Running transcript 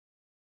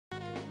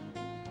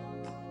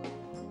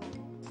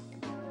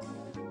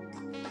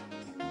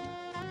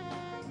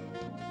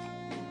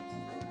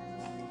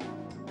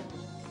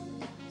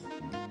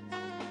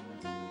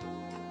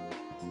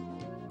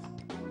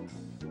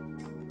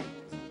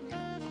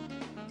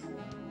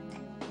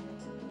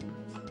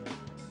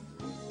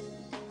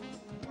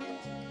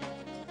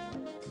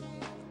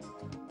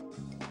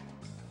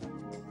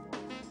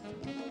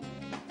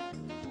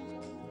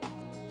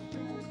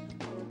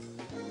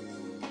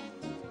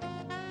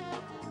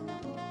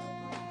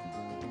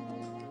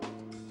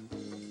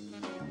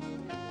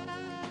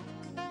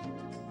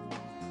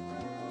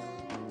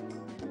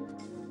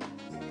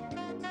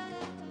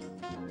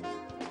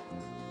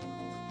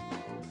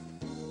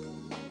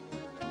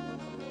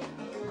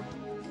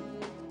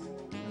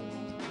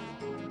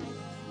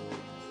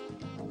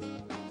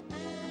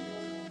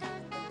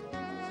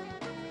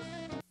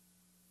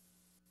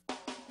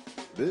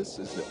This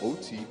is the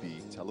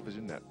OTB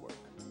Television Network,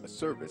 a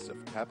service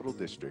of Capital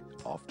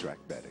District Off-Track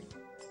Betting.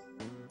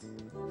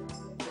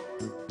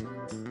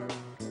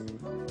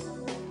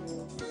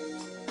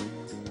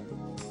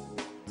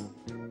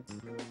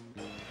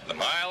 The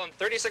mile and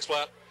 36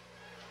 flat.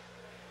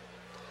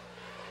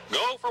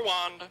 Go for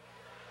Wand.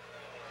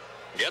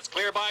 Gets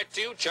clear by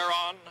 2,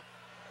 Charon.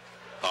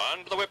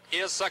 Under the whip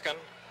is second.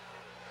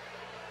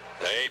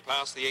 They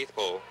pass the 8th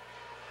pole.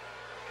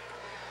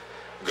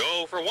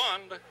 Go for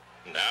Wand.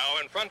 Now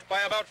in front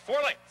by about 4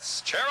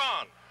 lengths.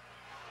 Charon.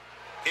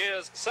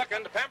 His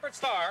second Pampered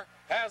Star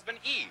has been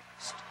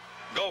eased.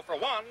 Go for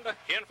Wand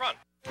in front.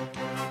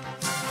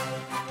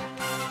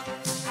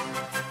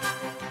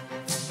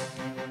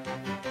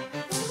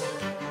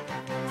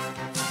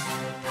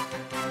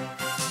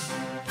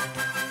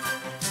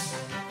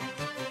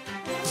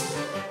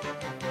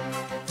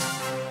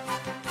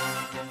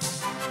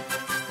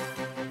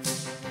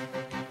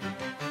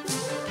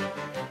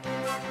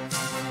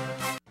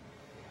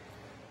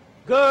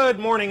 Good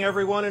morning,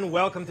 everyone, and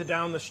welcome to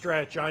Down the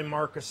Stretch. I'm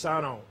Mark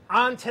Asano.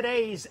 On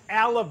today's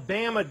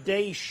Alabama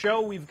Day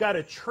show, we've got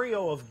a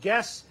trio of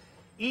guests,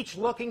 each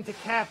looking to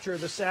capture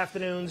this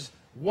afternoon's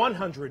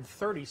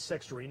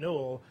 136th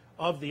renewal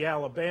of the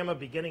Alabama,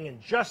 beginning in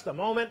just a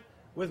moment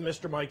with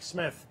Mr. Mike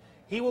Smith.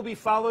 He will be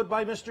followed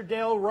by Mr.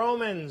 Dale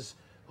Romans,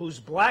 whose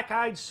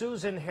Black-Eyed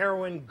Susan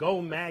heroine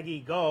Go Maggie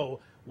Go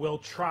will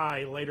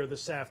try later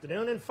this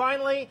afternoon. And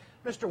finally,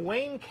 Mr.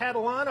 Wayne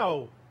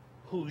Catalano,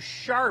 whose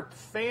sharp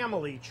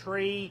family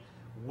tree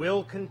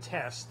will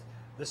contest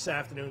this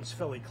afternoon's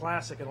Philly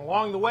Classic. And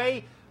along the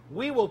way,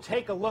 we will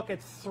take a look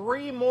at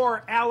 3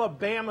 more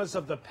Alabamas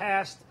of the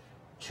past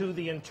to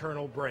the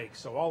internal break.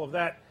 So all of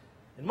that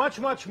and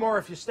much, much more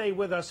if you stay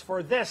with us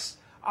for this,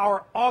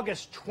 our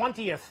August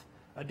 20th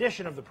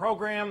edition of the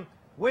program,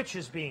 which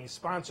is being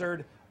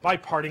sponsored by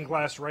Parting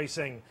Glass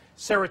Racing,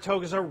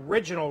 Saratoga's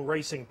original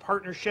racing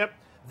partnership.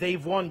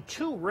 They've won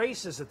 2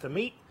 races at the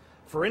meet.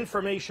 For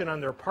information on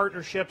their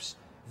partnerships,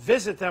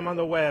 visit them on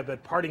the web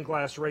at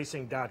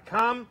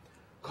partingglassracing.com.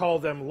 Call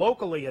them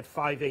locally at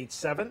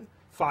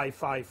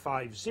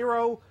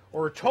 587-5550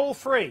 or toll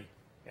free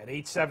at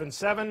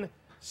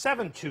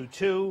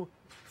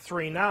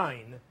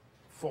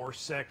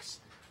 877-722-3946.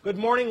 Good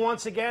morning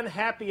once again.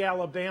 Happy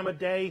Alabama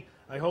Day.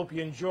 I hope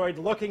you enjoyed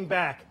looking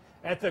back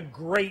at the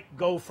great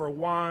Go for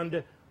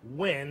Wand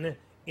win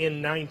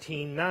in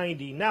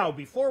 1990. Now,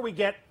 before we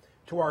get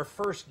to our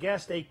first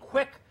guest, a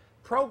quick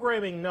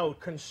programming note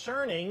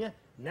concerning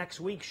next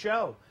week's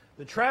show.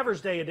 The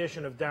Travers Day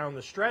edition of Down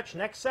the Stretch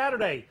next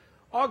Saturday,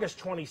 August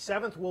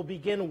 27th, will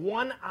begin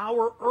 1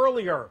 hour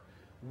earlier.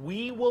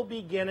 We will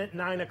begin at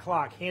 9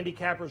 o'clock.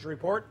 Handicappers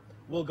Report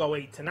will go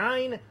 8 to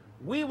 9.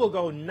 We will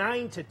go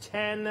 9 to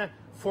 10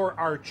 for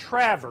our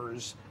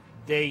Travers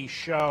Day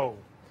show.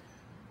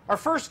 Our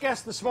first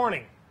guest this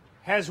morning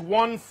has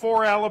won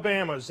 4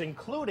 Alabamas,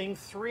 including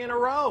 3 in a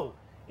row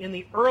in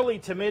the early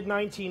to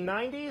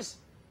mid-1990s.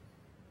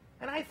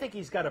 And I think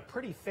he's got a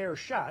pretty fair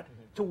shot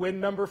to win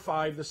number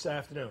 5 this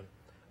afternoon.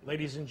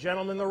 Ladies and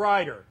gentlemen, the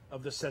rider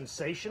of the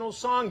sensational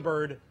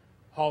Songbird,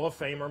 Hall of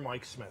Famer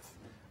Mike Smith.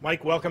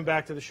 Mike, welcome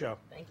back to the show.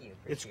 Thank you.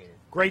 It's Appreciate it.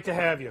 great to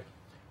have you.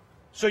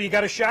 So you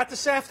got a shot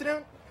this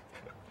afternoon?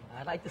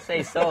 I'd like to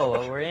say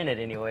so. We're in it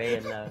anyway,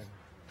 and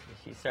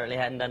she certainly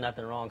hadn't done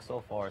nothing wrong so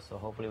far, so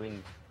hopefully we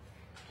can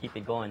keep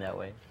it going that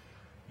way.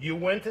 You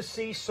went to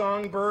see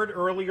Songbird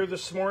earlier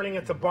this morning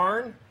at the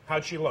barn.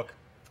 How'd she look?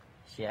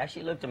 She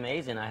actually looked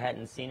amazing. I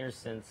hadn't seen her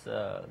since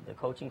the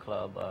coaching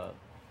club,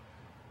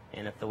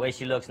 and if the way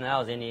she looks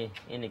now is any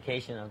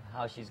indication of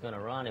how she's going to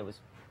run, it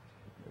was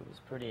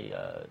pretty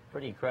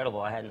incredible.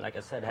 Like I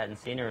said, hadn't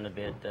seen her in a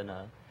bit, and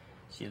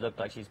she looked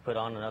like she's put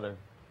on another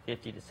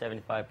 50 to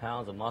 75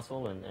 pounds of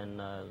muscle, and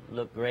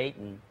looked great.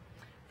 And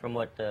from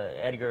what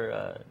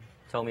Edgar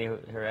told me,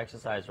 her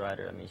exercise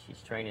rider, I mean,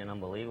 she's training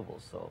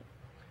unbelievable. So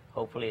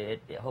hopefully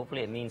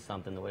it means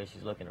something the way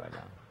she's looking right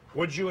now.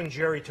 What'd you and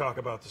Jerry talk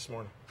about this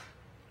morning?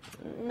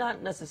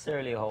 Not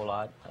necessarily a whole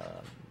lot.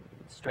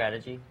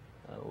 Strategy,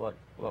 what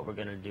we're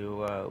going to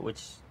do,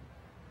 which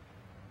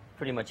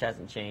pretty much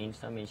hasn't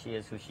changed. I mean, she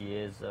is who she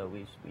is.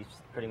 We've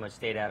pretty much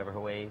stayed out of her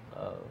way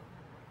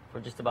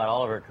for just about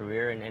all of her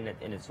career,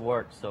 and it's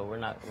worked. So we're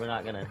not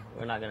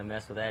gonna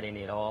mess with that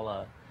any at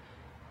all.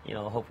 You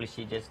know, hopefully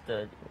she just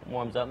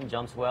warms up and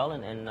jumps well,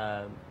 and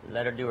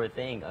let her do her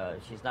thing.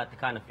 She's not the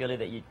kind of filly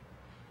that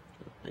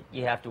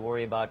you have to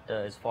worry about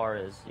as far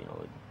as, you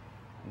know,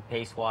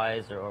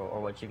 pace-wise or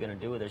what you're going to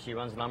do with her. She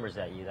runs numbers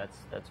at you.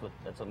 That's what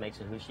makes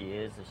her who she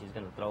is. She's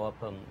going to throw up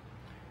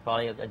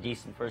probably a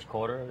decent first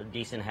quarter, a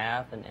decent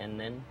half, and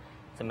then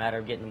it's a matter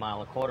of getting a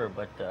mile and a quarter.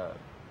 But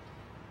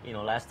you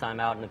know, last time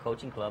out in the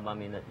coaching club, I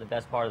mean, the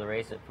best part of the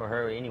race for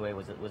her anyway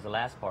was the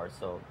last part.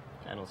 So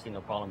I don't see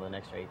no problem with an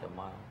extra 1/8 of a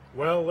mile.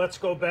 Well, let's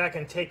go back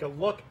and take a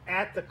look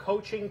at the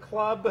coaching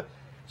club.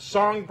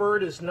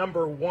 Songbird is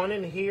number 1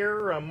 in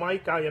here.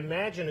 Mike, I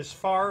imagine as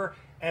far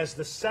as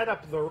the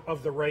setup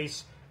of the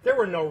race, there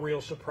were no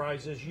real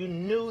surprises. You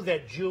knew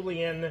that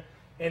Julian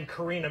and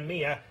Karina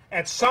Mia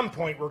at some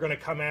point were going to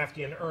come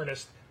after you in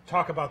earnest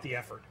Talk about the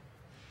effort.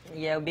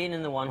 Yeah, being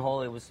in the one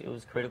hole, it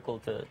was critical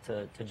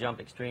to jump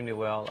extremely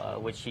well,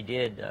 which she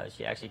did.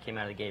 She actually came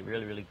out of the gate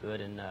really, really good,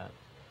 and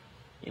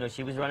you know,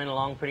 she was running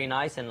along pretty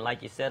nice. And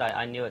like you said,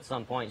 I knew at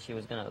some point she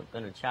was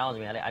gonna challenge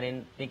me. I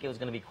didn't think it was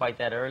gonna be quite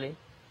that early,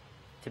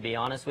 to be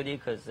honest with you,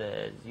 because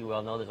as you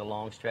well know, there's a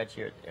long stretch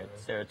here at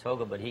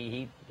Saratoga. But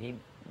they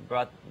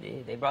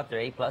brought their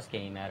A+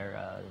 game at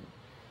her.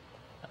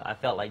 I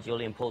felt like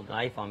Julian pulled a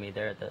knife on me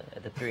there at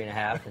the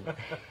 3.5,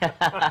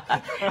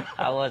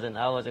 and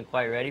I wasn't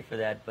quite ready for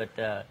that.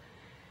 But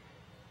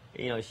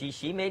you know,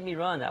 she made me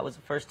run. That was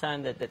the first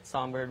time that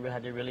Songbird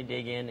had to really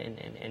dig in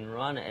and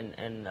run,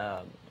 and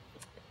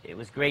it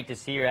was great to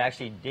see her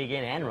actually dig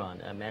in and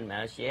run.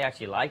 Man, she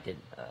actually liked it.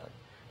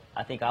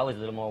 I think I was a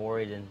little more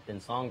worried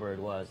than Songbird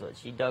was.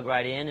 She dug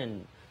right in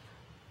and,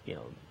 you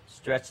know,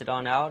 stretched it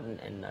on out,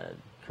 and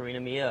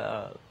Karina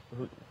Mia,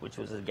 which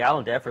was a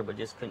gallant effort, but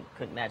just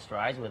couldn't match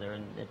strides with her.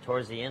 And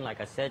towards the end, like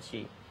I said,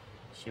 she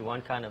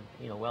won kind of,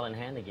 you know, well in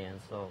hand again.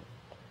 So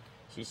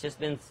she's just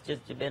been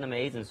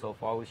amazing so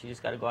far. She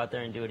just got to go out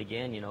there and do it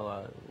again. You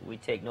know, we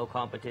take no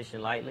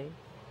competition lightly.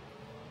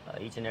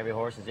 Each and every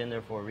horse is in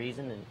there for a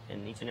reason,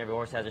 and each and every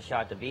horse has a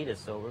shot to beat us.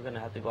 So we're going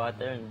to have to go out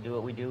there and do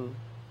what we do,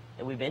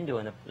 that we've been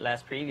doing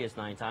the previous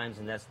 9 times,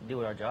 and that's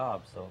do our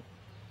job. So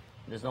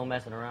there's no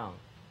messing around.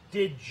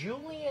 Did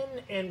Julian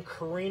and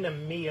Karina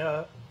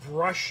Mia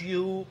brush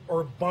you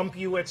or bump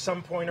you at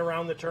some point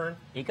around the turn?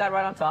 He got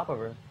right on top of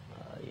her.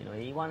 You know,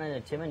 he wanted to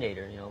intimidate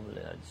her. You know,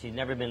 she'd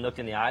never been looked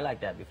in the eye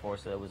like that before,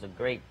 so it was a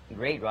great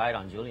ride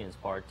on Julian's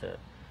part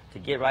to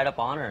get right up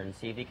on her and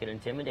see if he could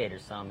intimidate her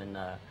some. And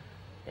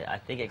I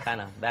think it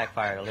kind of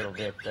backfired a little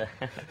bit.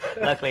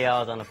 Luckily, I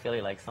was on a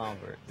filly like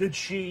Songbird. Did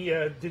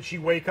she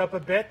wake up a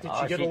bit? Did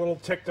she get a little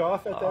ticked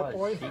off at that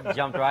point? She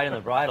jumped right in the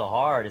bridle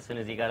hard as soon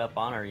as he got up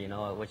on her. You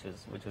know, which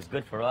was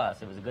good for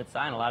us. It was a good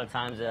sign. A lot of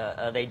times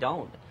they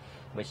don't,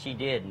 but she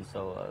did, and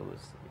so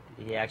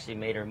he actually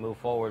made her move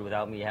forward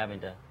without me having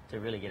to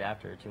really get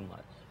after her too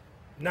much.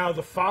 Now,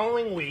 the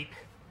following week,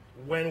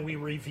 when we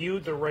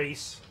reviewed the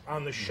race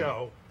on the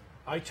show,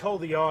 I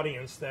told the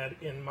audience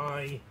that in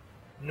my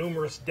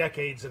numerous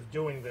decades of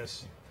doing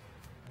this,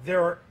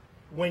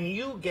 when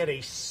you get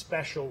a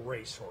special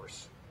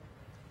racehorse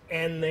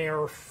and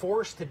they're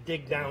forced to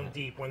dig down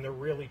deep when they're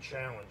really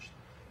challenged,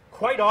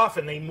 quite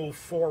often they move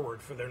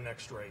forward for their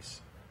next race.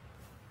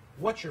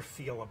 What's your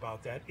feel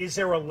about that? Is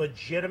there a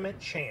legitimate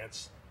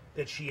chance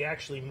that she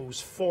actually moves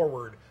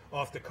forward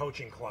off the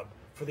coaching club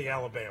for the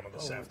Alabama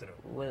this afternoon?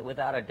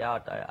 Without a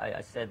doubt.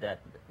 I said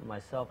that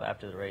myself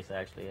after the race,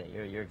 actually.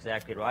 You're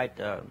exactly right.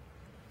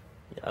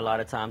 A lot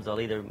of times they'll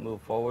either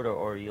move forward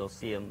or you'll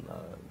see them,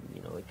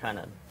 you know, kind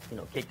of, you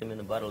know, kick them in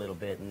the butt a little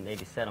bit and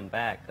maybe set them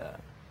back.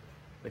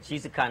 But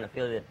she's the kind of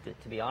filly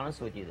that, to be honest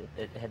with you,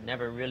 that had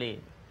never really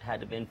had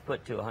to been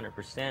put to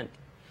 100%.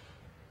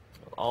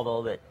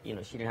 Although that, you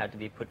know, she didn't have to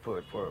be put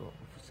forward for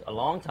a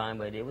long time,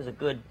 but it was a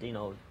good, you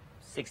know,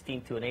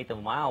 16th to an eighth of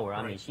a mile where,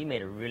 I mean, she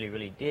made a really,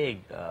 really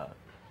dig.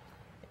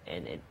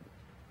 And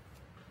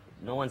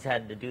no one's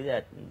had to do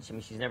that. I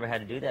mean, she's never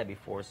had to do that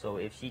before. So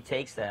if she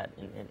takes that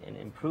and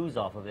improves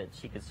off of it,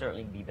 she could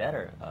certainly be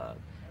better.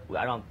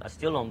 I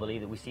still don't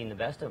believe that we've seen the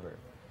best of her.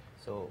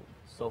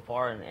 So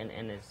far,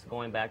 and it's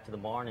going back to the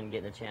barn and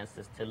getting a chance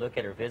to look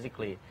at her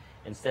physically.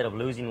 Instead of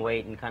losing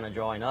weight and kind of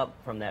drawing up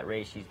from that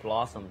race, she's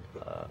blossomed,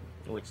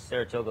 which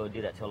Saratoga would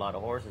do that to a lot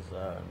of horses.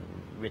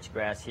 Rich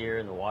grass here,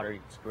 and the water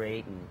is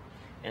great,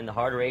 and the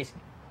hard race,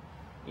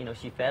 you know,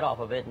 she fed off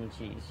of it, and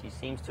she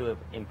seems to have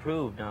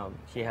improved. Now,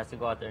 she has to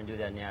go out there and do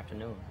that in the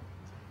afternoon.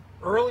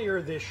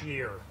 Earlier this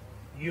year,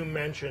 you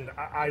mentioned,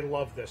 I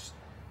love this,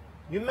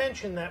 you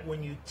mentioned that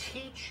when you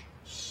teach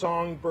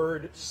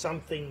Songbird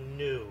something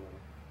new,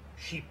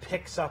 she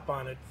picks up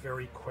on it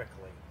very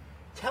quickly.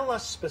 Tell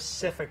us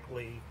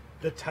specifically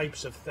the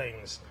types of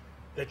things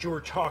that you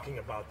were talking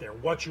about there,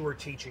 what you were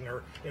teaching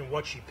her and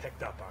what she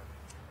picked up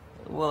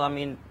on. Well, I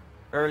mean,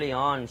 early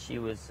on, she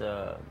was...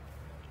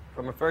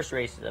 From her first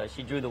race,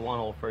 she drew the one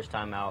hole first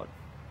time out.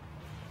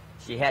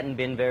 She hadn't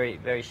been very,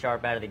 very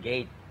sharp out of the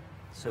gate,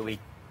 so we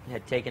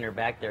had taken her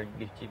back there,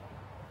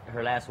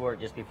 her last work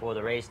just before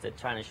the race, to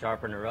trying to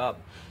sharpen her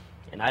up.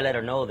 And I let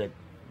her know that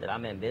I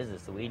meant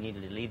business, so we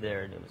needed to leave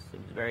there, and it was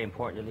very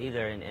important to leave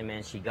there, and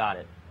man, she got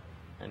it.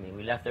 I mean,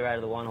 we left her out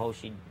of the one hole,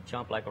 she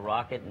jumped like a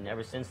rocket, and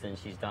ever since then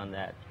she's done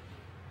that.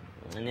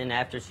 And then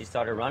after she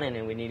started running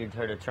and we needed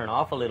her to turn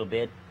off a little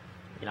bit,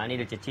 you know, I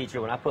needed to teach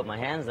her when I put my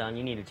hands on,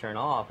 you need to turn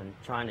off, and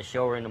trying to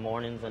show her in the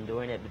mornings on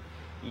doing it.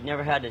 But you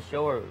never had to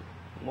show her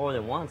more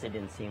than once, it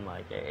didn't seem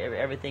like.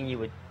 Everything you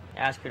would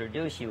ask her to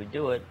do, she would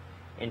do it,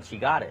 and she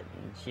got it.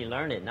 And she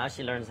learned it. Now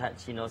she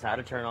knows how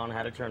to turn on,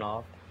 how to turn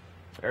off.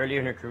 Earlier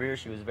in her career,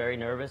 she was very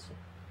nervous.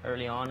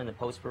 Early on in the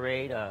post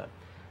parade,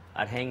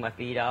 I'd hang my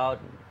feet out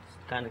and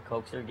kind of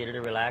coax her, get her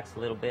to relax a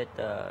little bit.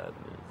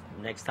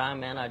 Next time,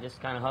 man, I just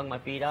kind of hung my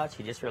feet out.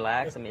 She just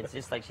relaxed. I mean, it's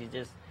just like she's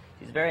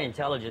very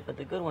intelligent, but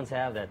the good ones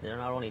have that. They're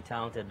not only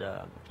talented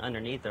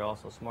underneath, they're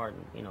also smart,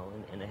 you know,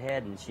 in the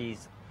head, and she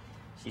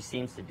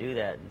seems to do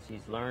that, and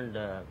she's learned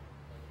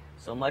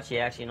so much. She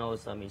actually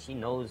knows, I mean, she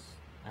knows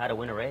how to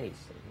win a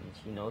race. I mean,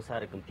 she knows how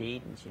to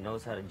compete, and she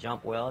knows how to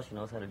jump well. She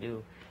knows how to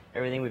do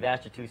everything we've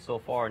asked her to so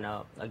far.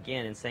 Now,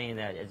 again, in saying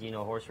that, as you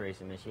know, horse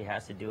racing, I mean, she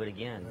has to do it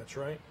again. That's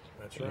right.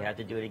 That's right. You have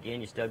to do it again.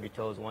 You stub your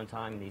toes one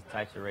time in these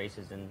types of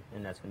races, and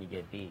that's when you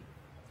get beat.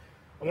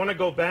 I want to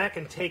go back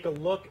and take a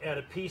look at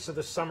a piece of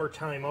the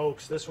Summertime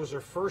Oaks. This was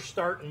her first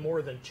start in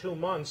more than 2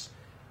 months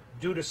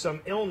due to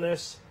some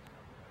illness,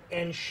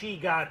 and she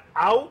got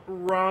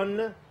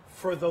outrun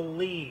for the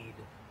lead,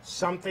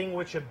 something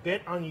which a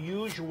bit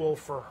unusual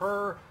for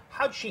her.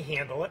 How'd she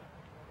handle it?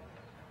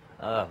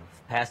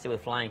 Passed it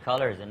with flying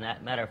colors, and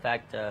that matter of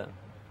fact,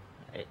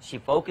 she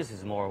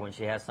focuses more when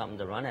she has something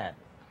to run at.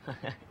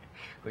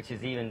 Which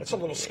is even... It's a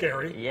little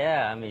scary.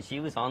 Yeah, I mean, she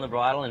was on the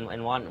bridle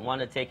and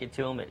wanted to take it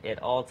to him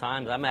at all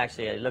times. I'm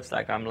actually, it looks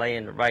like I'm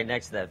laying right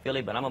next to that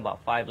filly, but I'm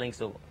about 5 lengths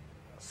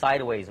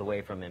sideways away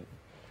from him.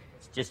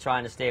 Just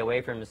trying to stay away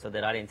from him so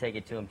that I didn't take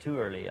it to him too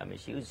early. I mean,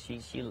 she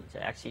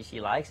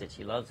likes it.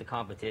 She loves the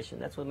competition.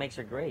 That's what makes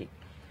her great.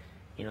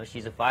 You know,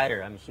 she's a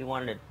fighter. I mean, she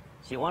wanted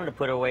to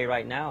put her away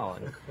right now.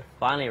 And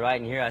finally,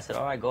 right in here, I said,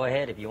 all right, go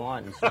ahead if you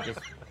want. And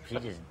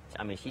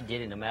I mean, she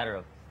did it in a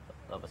matter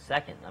of a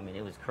second. I mean,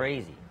 it was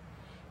crazy.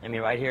 I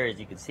mean, right here, as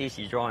you can see,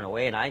 she's drawing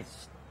away, and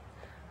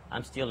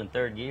I'm still in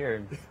third gear,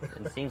 and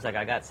it seems like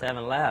I got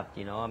 7 left.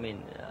 You know, I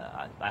mean,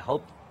 I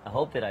hope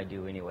that I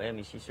do anyway. I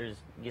mean, she sure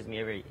gives me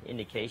every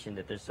indication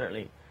that there's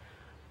certainly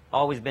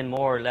always been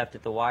more left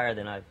at the wire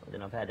than I've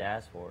had to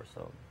ask for.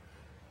 So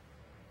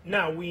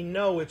now we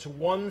know it's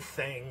one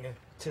thing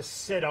to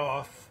sit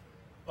off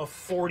a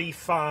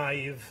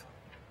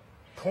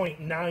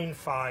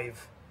 45.95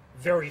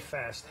 very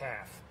fast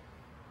half.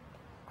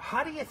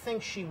 How do you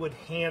think she would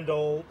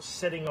handle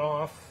sitting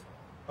off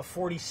a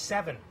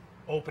 47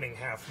 opening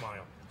half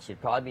mile? She'd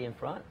probably be in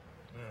front.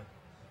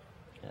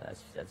 Yeah,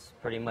 that's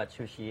pretty much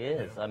who she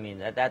is. Yeah. I mean,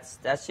 that's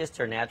just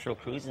her natural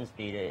cruising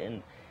speed.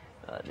 And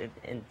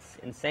in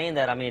saying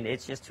that, I mean,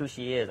 it's just who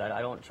she is.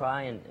 I don't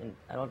try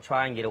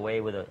and get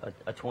away with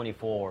a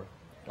 24,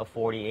 a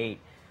 48,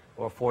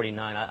 or a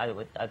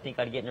 49. I think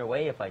I'd get in her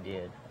way if I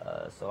did.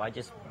 So I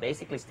just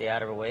basically stay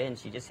out of her way, and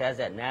she just has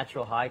that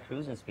natural high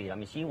cruising speed. I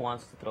mean, she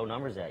wants to throw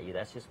numbers at you.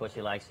 That's just what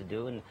she likes to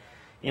do. And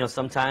you know,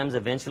 sometimes,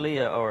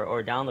 eventually,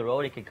 or down the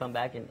road, it could come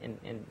back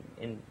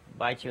and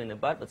bite you in the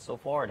butt. But so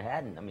far, it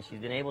hadn't. I mean, she's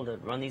been able to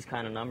run these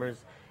kind of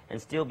numbers and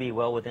still be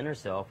well within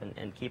herself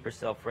and keep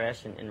herself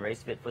fresh and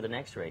race fit for the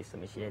next race. I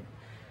mean, she had,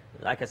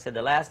 like I said,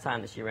 the last time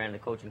that she ran the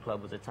coaching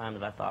club was a time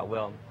that I thought,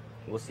 well,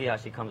 we'll see how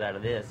she comes out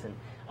of this. And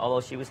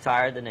although she was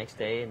tired the next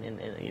day,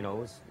 and you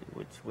know,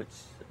 which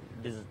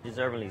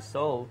deservedly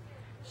so,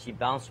 she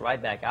bounced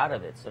right back out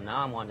of it. So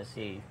now I'm wanting to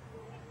see,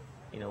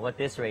 you know, what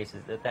this race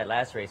is, that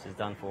last race has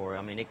done for her.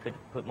 I mean, it could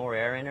put more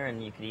air in her,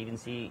 and you could even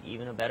see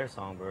even a better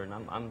songbird.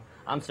 And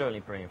I'm certainly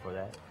praying for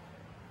that.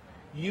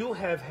 You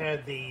have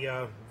had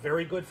the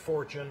very good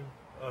fortune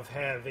of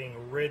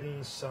having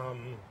ridden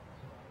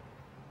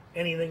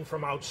anything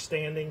from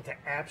outstanding to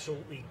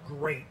absolutely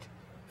great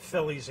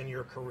fillies in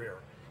your career,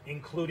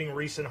 including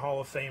recent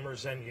Hall of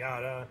Famers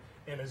Zenyatta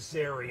and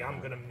Azeri. I'm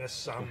going to miss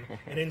some.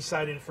 And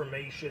Inside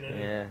Information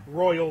and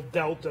Royal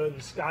Delta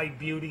and Sky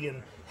Beauty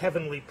and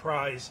Heavenly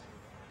Prize.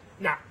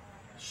 Now,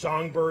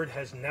 Songbird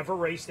has never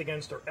raced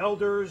against her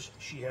elders.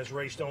 She has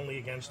raced only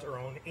against her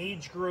own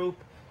age group.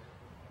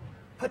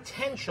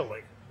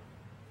 Potentially,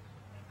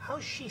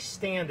 how's she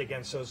stand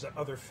against those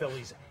other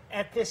fillies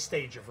at this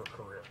stage of her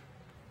career?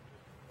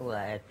 Well,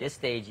 at this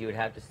stage, you would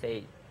have to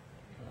say,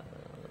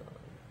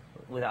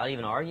 without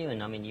even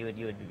arguing, I mean,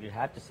 you'd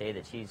have to say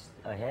that she's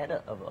ahead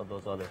of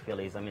those other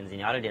fillies. I mean,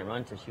 Zenyatta didn't run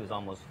until she was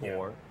almost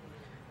 4.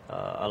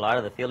 A lot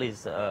of the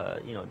fillies,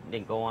 you know,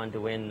 didn't go on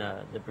to win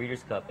the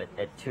Breeders' Cup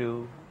at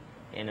 2,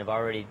 and have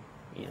already,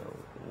 you know,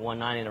 won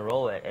 9 in a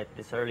row at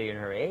this early in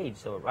her age.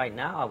 So right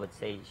now, I would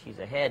say she's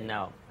ahead.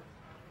 Now,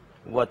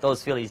 what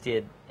those fillies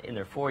did in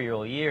their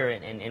 4-year-old year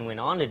and went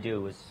on to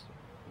do was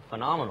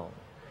phenomenal.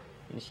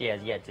 And she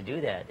has yet to do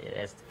that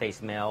as to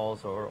face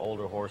males or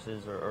older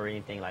horses or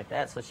anything like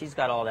that. So she's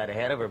got all that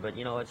ahead of her. But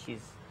you know what? She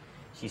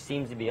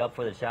seems to be up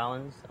for the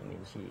challenge. I mean,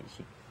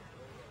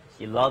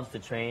 she loves to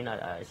train.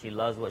 She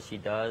loves what she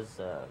does.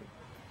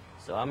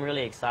 So I'm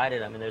really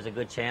excited. I mean, there's a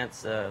good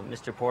chance.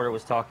 Mr. Porter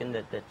was talking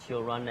that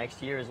she'll run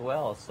next year as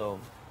well. So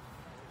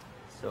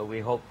we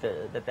hope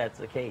that that's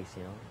the case.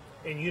 You know.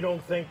 And you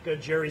don't think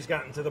Jerry's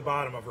gotten to the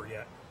bottom of her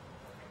yet?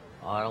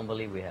 Oh, I don't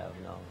believe we have.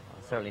 No,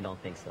 I certainly don't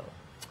think so.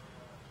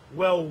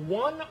 Well,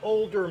 one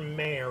older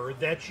mare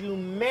that you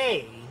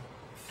may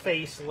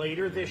face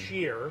later this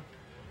year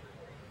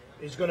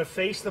is going to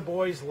face the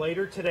boys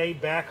later today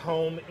back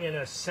home in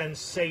a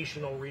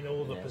sensational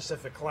renewal of the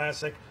Pacific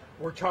Classic.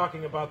 We're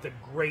talking about the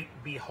Great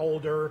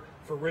Beholder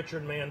for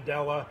Richard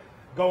Mandela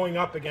going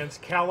up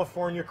against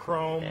California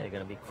Chrome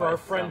for our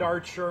friend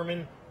Art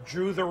Sherman,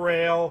 Drew the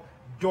Rail,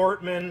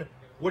 Dortmund.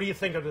 What do you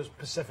think of this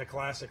Pacific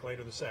Classic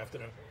later this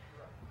afternoon?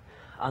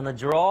 On the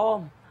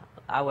draw,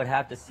 I would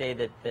have to say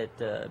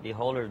that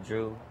Beholder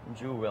drew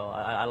well.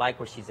 I like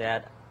where she's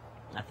at.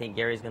 I think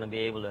Gary's going to be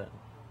able to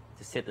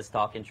sit the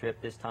stalking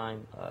trip this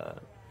time.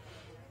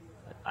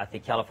 I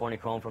think California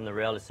Chrome from the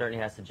rail, it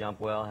certainly has to jump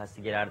well, has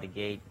to get out of the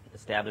gate,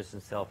 establish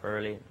himself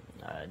early.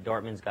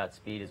 Dortmund's got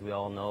speed, as we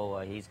all know.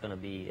 He's going to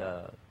be,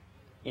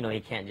 you know, he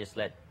can't just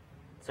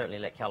certainly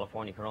let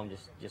California Chrome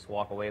just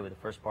walk away with the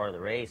first part of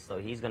the race, so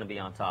he's going to be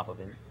on top of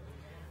him.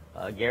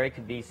 Gary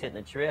could be sitting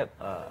a trip.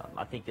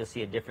 I think you'll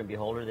see a different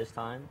Beholder this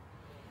time.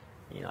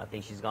 You know, I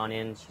think she's gone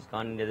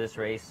into this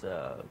race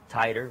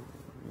tighter,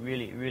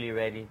 really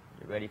ready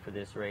for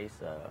this race.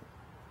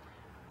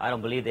 I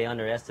don't believe they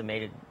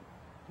underestimated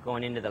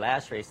going into the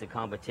last race the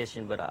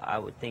competition, but I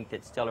would think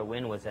that Stellar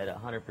Wind was at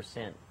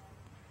 100%,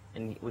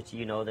 and which,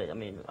 you know, that, I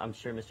mean, I'm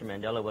sure Mr.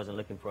 Mandela wasn't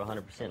looking for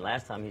 100%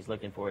 last time. He's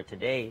looking for it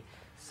today,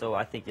 so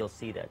I think you'll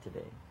see that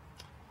today.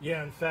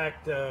 Yeah, in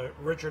fact,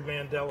 Richard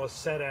Mandela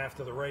said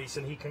after the race,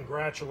 and he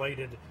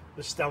congratulated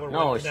the Stellar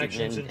Wind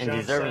Connections and John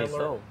deservedly Sadler.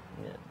 so.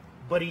 Yeah.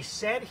 But he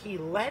said he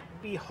let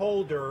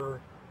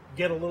Beholder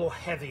get a little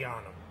heavy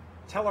on him.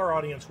 Tell our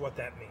audience what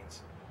that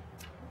means.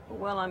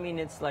 Well, I mean,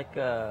 it's like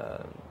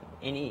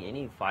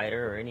any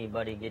fighter or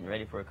anybody getting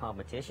ready for a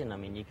competition. I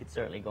mean, you could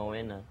certainly go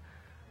in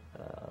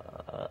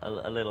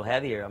a little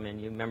heavier. I mean,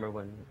 you remember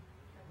when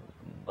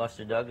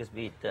Buster Douglas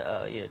beat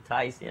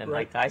Tyson, right.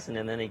 Mike Tyson,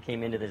 and then he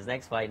came into this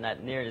next fight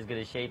not near as good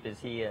a shape as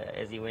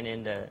he went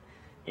in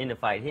to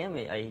fight him.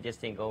 He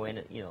just didn't go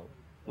in, you know,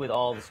 with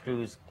all the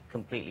screws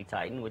completely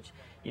tightened, which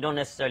you don't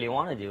necessarily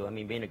want to do. I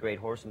mean, being a great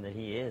horseman that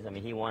he is, I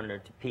mean, he wanted her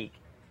to peak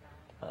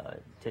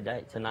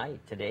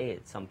today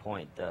at some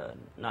point.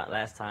 Not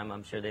last time.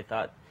 I'm sure they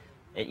thought,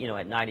 you know,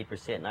 at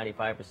 90%,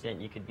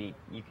 95%, you could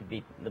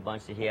beat the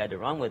bunch that he had to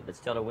run with. But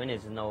Stellar Wind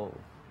is no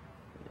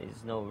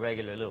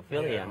regular little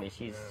filly. Yeah, I mean,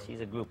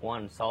 she's a Group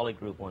 1, solid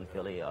Group 1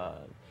 filly,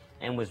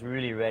 and was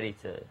really ready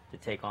to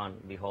take on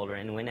Beholder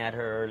and win at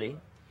her early,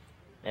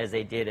 as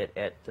they did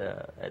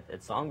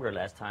at Songbird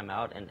last time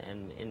out,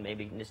 and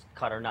maybe just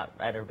caught her not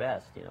at her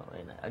best, you know.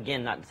 And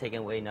again, not taking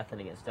away nothing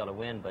against Stellar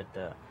Wind, but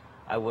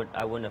I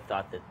wouldn't have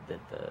thought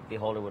that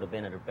Beholder would have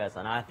been at her best,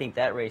 and I think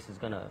that race is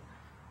going to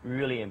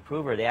really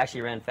improve her. They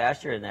actually ran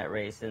faster in that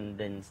race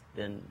than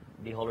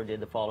Beholder did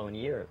the following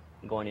year,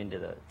 going into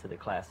the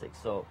Classic.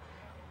 So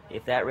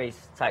if that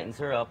race tightens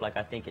her up like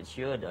I think it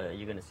should,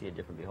 you're going to see a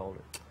different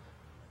Beholder.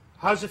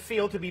 How's it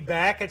feel to be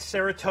back at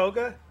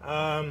Saratoga?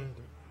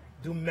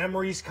 Do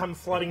memories come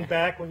flooding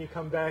back when you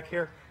come back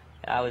here?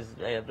 I was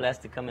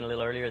blessed to come in a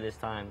little earlier this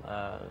time,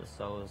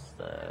 so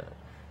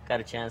got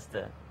a chance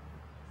to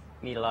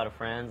meet a lot of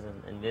friends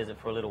and visit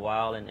for a little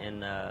while,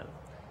 and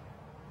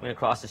went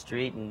across the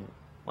street and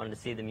wanted to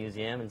see the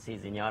museum and see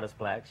Zenyatta's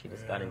plaque. She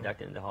just got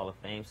inducted into the Hall of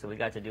Fame, so we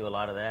got to do a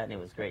lot of that, and it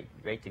was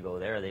great to go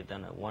there. They've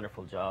done a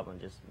wonderful job on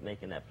just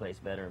making that place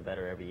better and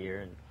better every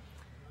year,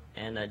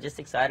 and just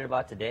excited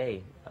about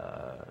today.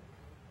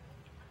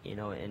 You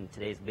know, and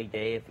today's a big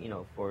day, you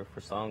know, for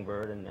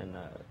Songbird, and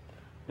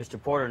Mr.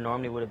 Porter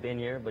normally would have been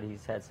here, but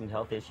he's had some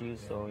health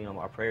issues, so, you know,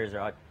 our prayers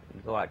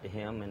go out to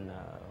him, and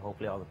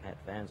hopefully all the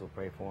fans will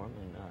pray for him,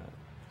 and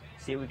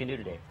see what we can do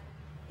today.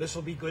 This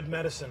will be good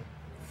medicine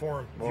for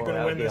him. If Boy, you're going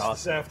to win this awesome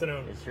this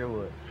afternoon. It sure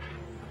would.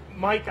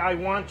 Mike,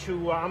 I'm going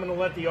to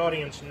let the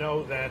audience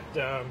know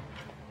that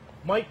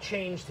Mike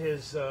changed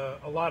a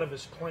lot of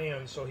his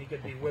plans so he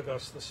could be with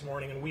us this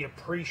morning, and we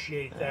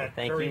appreciate that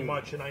very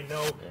much. And I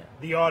know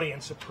the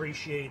audience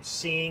appreciates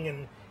seeing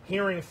and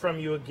hearing from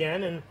you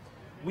again. And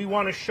we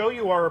want to show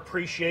you our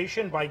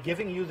appreciation by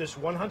giving you this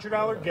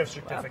 $100 gift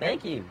certificate. Wow,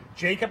 thank you.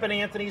 Jacob and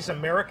Anthony's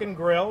American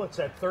Grill. It's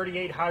at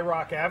 38 High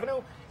Rock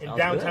Avenue in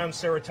downtown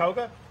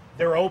Saratoga.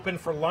 They're open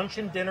for lunch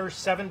and dinner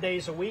 7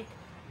 days a week,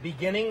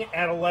 beginning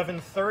at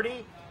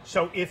 11:30.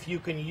 So if you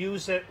can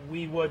use it,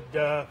 we would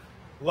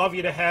love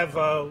you to have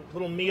a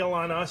little meal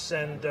on us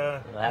and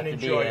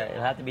enjoy it.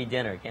 It'll have to be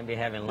dinner. Can't be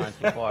having lunch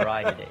before I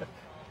ride today.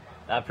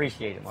 I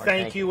appreciate it, Mark.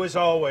 Thank you as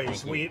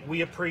always.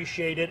 We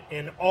appreciate it,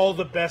 and all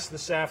the best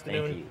this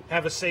afternoon. Thank you.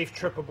 Have a safe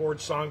trip aboard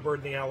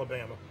Songbird in the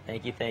Alabama.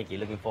 Thank you.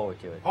 Looking forward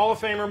to it. Hall of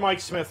Famer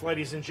Mike Smith,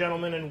 ladies and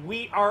gentlemen, and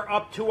we are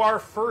up to our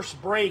first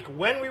break.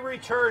 When we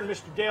return,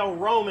 Mr. Dale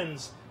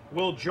Romans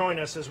will join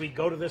us as we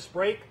go to this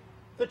break.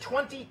 The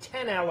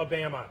 2010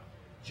 Alabama.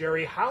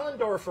 Jerry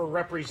Hollendorfer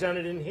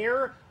represented in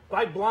here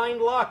by Blind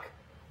Luck,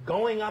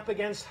 going up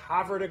against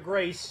Havre de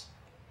Grace,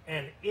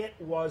 and it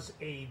was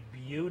a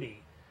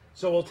beauty.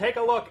 So we'll take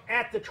a look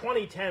at the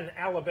 2010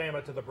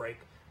 Alabama to the break.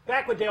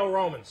 Back with Dale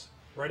Romans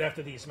right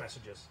after these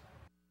messages.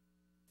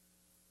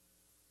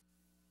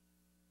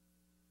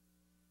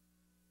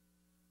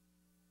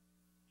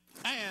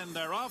 And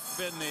they're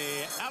off in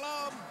the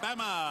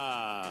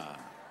Alabama.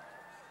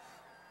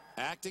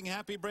 Acting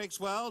Happy breaks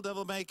well.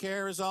 Devil May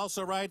Care is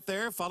also right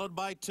there, followed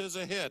by 'Tis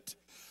a Hit.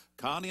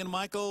 Connie and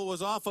Michael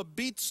was off a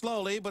beat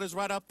slowly, but is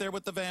right up there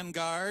with the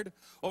Vanguard.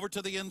 Over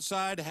to the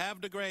inside,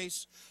 Havre de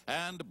Grace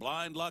and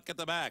Blind Luck at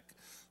the back.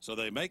 So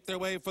they make their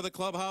way for the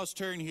clubhouse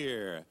turn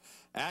here.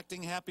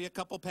 Acting Happy a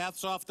couple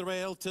paths off the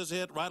rail. 'Tis a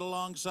Hit right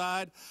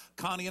alongside.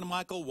 Connie and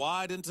Michael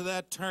wide into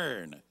that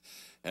turn.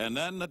 And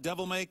then the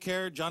Devil May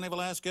Care, Johnny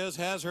Velasquez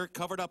has her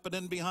covered up and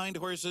in behind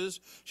horses.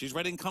 She's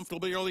riding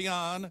comfortably early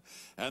on.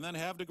 And then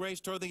Havre de Grace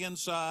toward the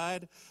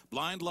inside.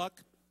 Blind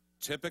Luck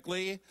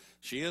Typically,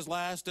 she is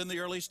last in the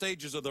early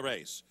stages of the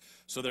race.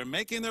 So they're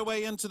making their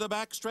way into the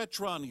backstretch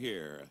run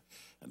here.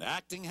 And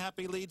Acting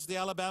Happy leads the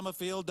Alabama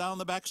field down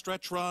the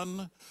backstretch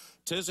run.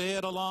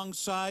 Tizahit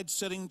alongside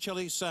Sitting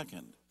Chili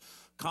second.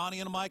 Connie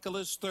and Michael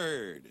is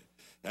third.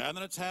 And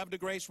then it's Have to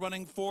Grace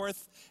running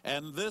fourth.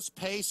 And this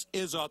pace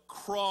is a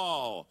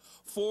crawl.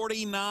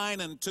 49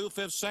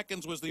 2/5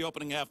 seconds was the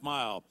opening half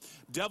mile.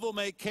 Devil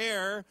May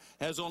Care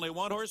has only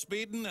one horse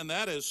beaten, and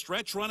that is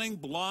stretch running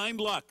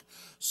Blind Luck.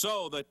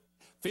 So the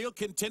field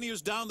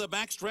continues down the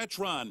backstretch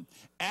run.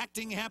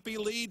 Acting Happy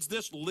leads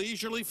this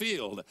leisurely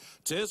field.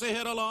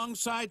 Tizahit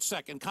alongside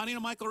second. Connie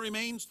and Michael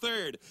remains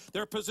third.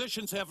 Their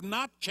positions have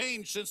not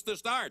changed since the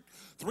start.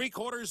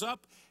 3/4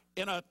 up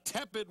in a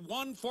tepid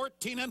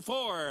 1:14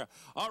 4.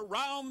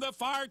 Around the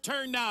far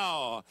turn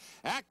now.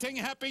 Acting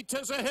Happy,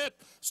 Tizahit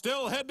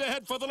still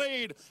head-to-head for the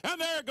lead. And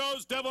there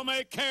goes Devil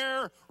May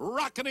Care,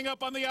 rocketing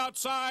up on the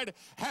outside.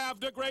 Have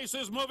to Grace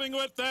is moving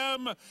with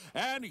them.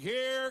 And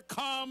here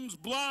comes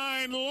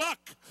Blind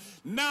Luck.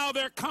 Now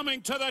they're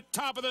coming to the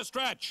top of the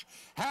stretch.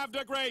 Have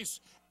to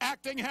Grace,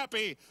 Acting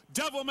Happy,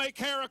 Devil May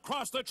Care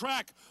across the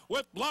track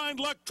with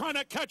Blind Luck trying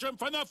to catch him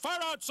from the far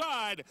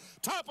outside.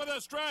 Top of the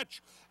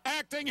stretch.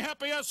 Acting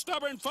Happy, a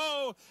stubborn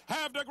foe.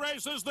 Have to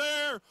Grace is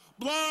there.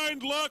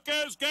 Blind Luck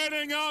is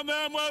gaining on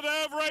them with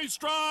every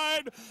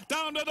stride.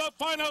 Down to the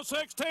final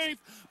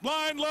 16th.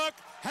 Blind Luck,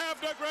 Have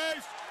to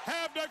Grace,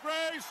 Have to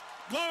Grace.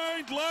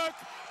 Blind Luck,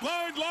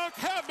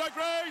 Have to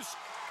Grace.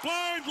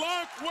 Blind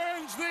Luck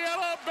wins the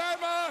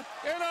Alabama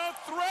in a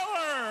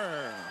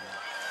thriller.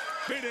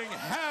 Beating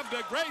Have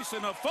to Grace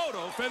in a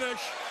photo finish.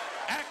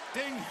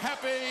 Acting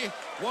Happy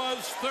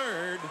was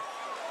third.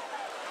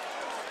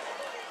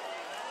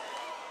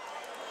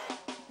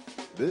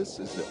 This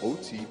is the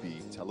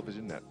OTB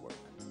Television Network,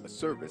 a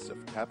service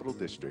of Capital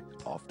District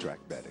Off-Track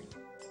Betting.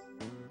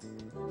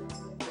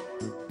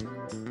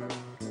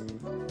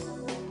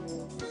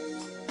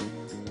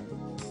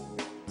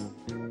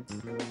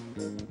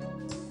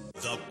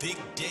 The big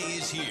day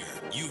is here.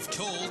 You've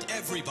told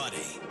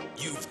everybody.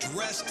 You've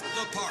dressed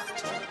the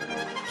part.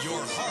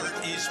 Your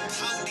heart is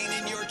pounding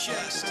in your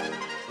chest.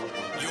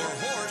 Your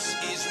horse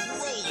is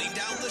rolling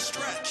down the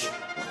stretch.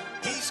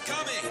 He's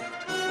coming.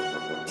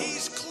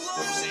 He's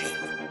closing.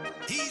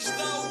 He's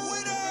the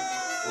winner.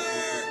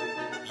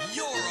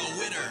 You're a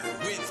winner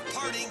with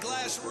Parting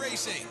Glass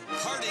Racing.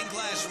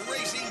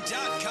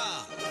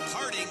 PartingGlassRacing.com.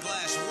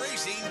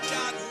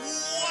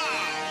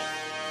 PartingGlassRacing.wow.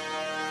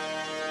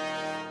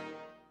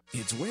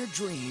 It's where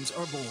dreams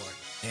are born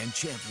and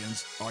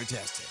champions are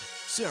tested.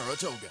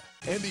 Saratoga.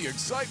 And the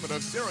excitement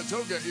of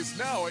Saratoga is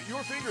now at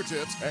your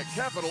fingertips at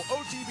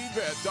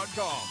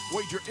CapitalOTBBet.com.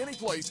 Wager any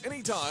place,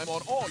 anytime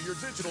on all your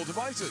digital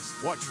devices.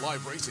 Watch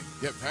live racing,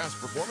 get past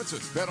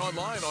performances, bet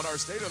online on our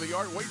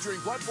state-of-the-art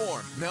wagering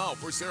platform. Now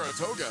for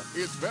Saratoga,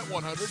 it's Bet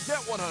 100,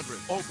 Get 100.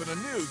 Open a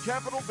new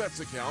Capital Bets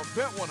account,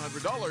 bet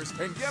 $100,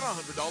 and get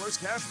 $100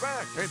 cash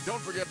back. And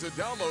don't forget to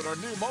download our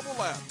new mobile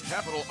app,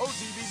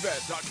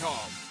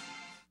 CapitalOTBBet.com.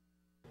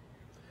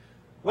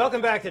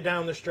 Welcome back to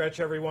Down the Stretch,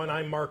 everyone.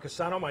 I'm Mark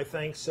Casano. My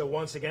thanks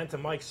once again to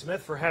Mike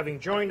Smith for having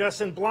joined us.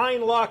 And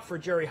Blind Luck for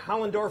Jerry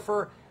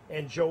Hollendorfer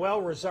and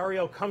Joel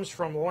Rosario comes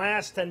from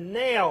last to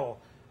nail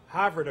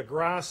Havre de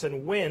Grace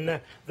and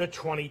win the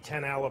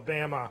 2010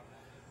 Alabama.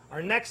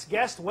 Our next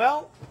guest,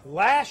 well,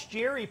 last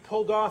year he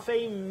pulled off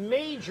a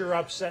major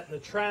upset in the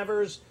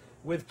Travers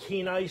with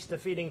Keen Ice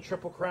defeating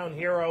Triple Crown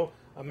hero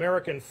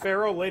American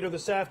Pharaoh. Later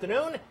this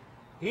afternoon,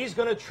 he's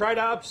going to try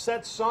to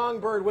upset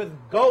Songbird with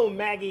Go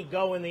Maggie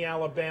Go in the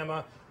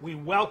Alabama. We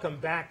welcome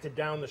back to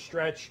Down the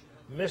Stretch,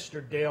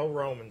 Mr. Dale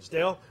Romans.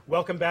 Dale,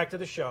 welcome back to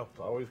the show.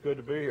 Always good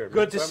to be here.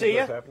 Good to see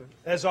you.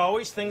 As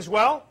always, things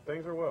well?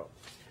 Things are well.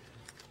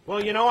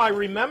 Well, you know, I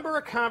remember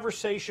a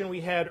conversation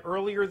we had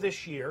earlier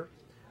this year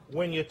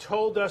when you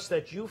told us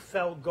that you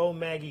felt Go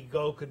Maggie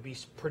Go could be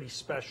pretty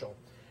special.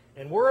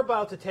 And we're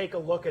about to take a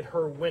look at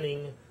her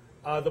winning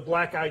the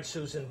Black Eyed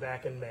Susan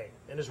back in May.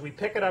 And as we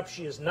pick it up,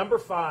 she is number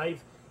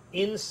 5,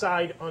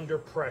 Inside Under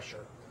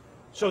Pressure.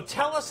 So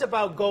tell us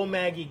about Go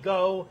Maggie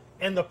Go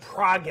and the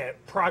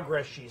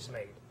progress she's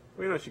made.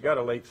 Well, you know, she got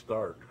a late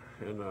start.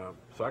 And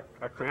so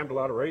I crammed a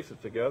lot of races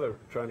together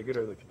trying to get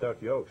her to the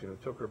Kentucky Oaks. You know,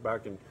 it took her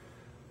back in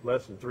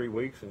less than 3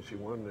 weeks, and she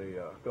won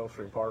the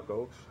Gulfstream Park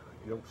Oaks.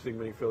 You don't see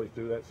many fillies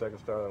do that, second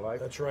start of their life.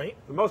 That's right.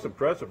 The most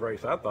impressive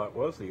race, I thought,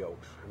 was the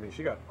Oaks. I mean,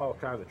 she got all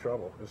kinds of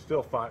trouble and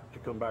still fought to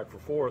come back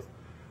for 4th.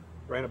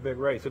 Ran a big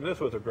race, and this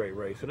was a great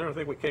race. And then I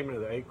think we came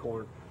into the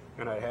Acorn,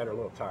 and I had her a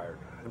little tired.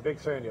 And Big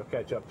Sandy will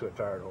catch up to a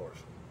tired horse.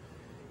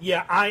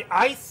 Yeah,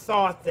 I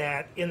thought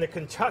that in the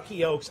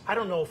Kentucky Oaks, I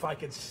don't know if I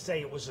could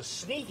say it was a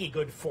sneaky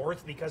good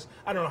 4th because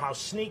I don't know how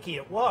sneaky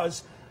it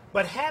was,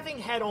 but having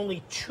had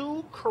only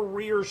 2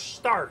 career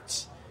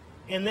starts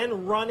and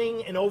then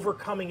running and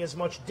overcoming as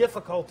much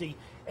difficulty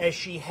as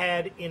she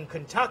had in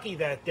Kentucky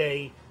that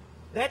day,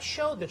 that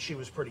showed that she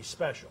was pretty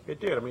special.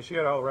 It did. I mean, she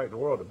had all the right in the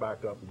world to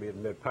back up and be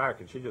in mid-pack,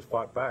 and she just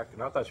fought back,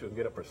 and I thought she would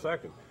get up for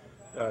second.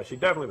 She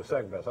definitely was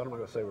second best. I'm not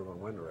going to say we're going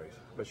to win the race,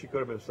 but she could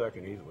have been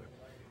second easily.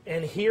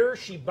 And here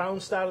she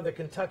bounced out of the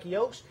Kentucky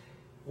Oaks.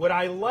 What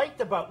I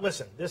liked about,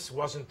 listen, this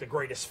wasn't the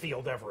greatest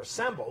field ever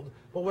assembled,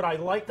 but what I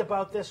liked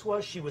about this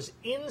was she was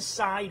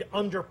inside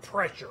under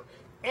pressure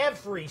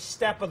every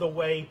step of the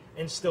way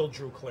and still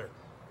drew clear.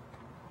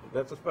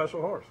 That's a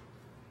special horse.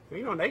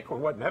 You know, an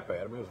Acorn wasn't that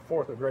bad. I mean, it was the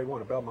 4th of grade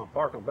 1 at Belmont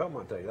Park on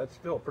Belmont Day. That's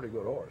still a pretty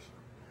good horse.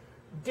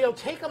 Dale,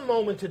 take a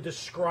moment to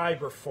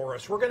describe her for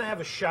us. We're going to have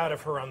a shot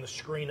of her on the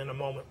screen in a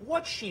moment.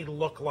 What's she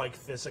look like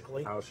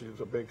physically? Oh, she's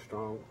a big,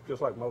 strong,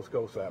 just like most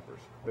ghost sappers.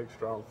 Big,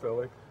 strong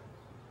filly.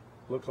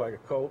 Looks like a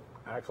colt,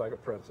 acts like a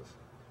princess.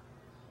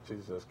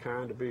 She's just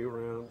kind to be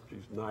around.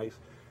 She's nice.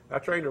 I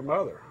trained her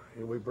mother,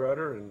 and we bred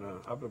her, and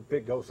I'm a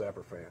big ghost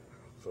sapper fan.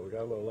 So we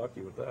got a little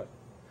lucky with that.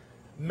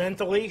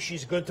 Mentally,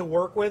 she's good to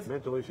work with?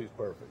 Mentally, she's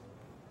perfect.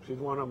 She's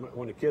one of them,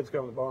 when the kids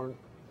come to the barn,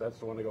 that's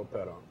the one to go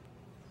pet on.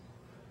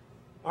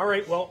 All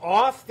right, well,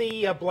 off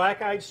the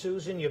Black-Eyed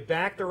Susan, you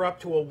backed her up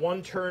to a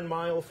 1-turn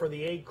mile for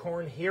the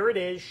Acorn. Here it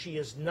is. She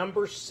is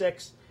number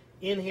 6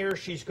 in here.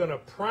 She's going to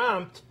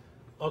prompt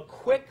a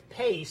quick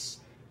pace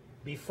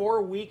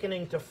before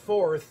weakening to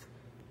 4th.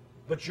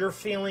 But your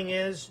feeling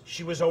is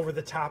she was over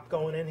the top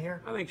going in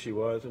here? I think she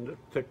was, and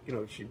you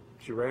know,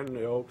 she ran in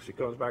the Oaks. She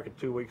comes back in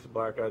 2 weeks to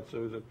Black-Eyed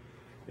Susan,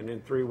 and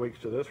then 3 weeks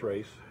to this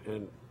race.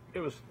 And it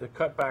was the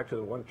cut back to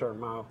the 1-turn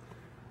mile.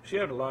 She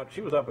had a lot.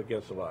 She was up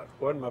against a lot.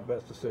 Wasn't my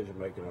best decision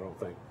making, I don't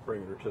think,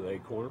 bringing her to the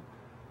Acorn.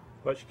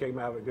 But she came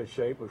out in good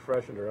shape. We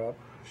freshened her up.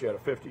 She had a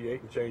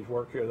 58 and change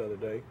work here the other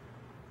day,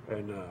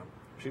 and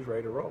she's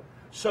ready to roll.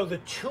 So the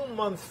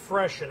 2-month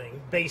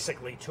freshening,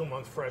 basically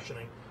 2-month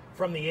freshening,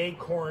 from the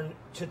Acorn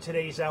to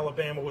today's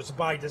Alabama was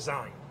by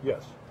design.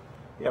 Yes.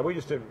 Yeah, we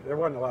just did. There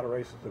wasn't a lot of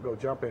races to go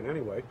jump in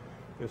anyway,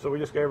 and so we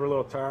just gave her a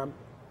little time.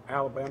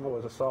 Alabama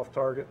was a soft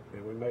target,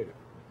 and we made it.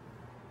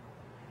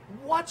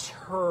 What's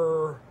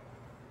her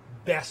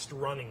best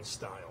running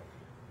style?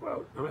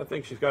 Well, I mean, I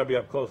think she's got to be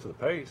up close to the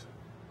pace.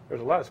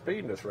 There's a lot of speed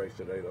in this race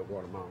today, though,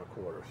 going 1.25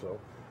 miles. So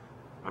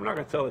I'm not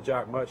going to tell the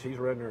jock much. He's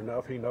ridden her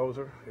enough. He knows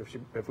her. If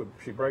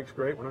she breaks,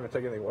 great. We're not going to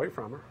take anything away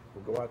from her.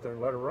 We'll go out there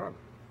and let her run.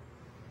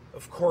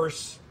 Of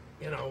course,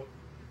 you know,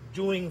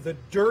 doing the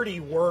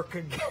dirty work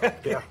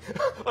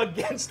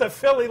against a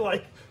filly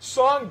like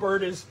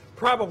Songbird is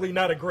probably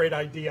not a great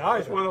idea either.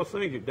 It's one of those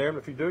things. You're damned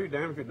if you do, you're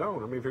damned if you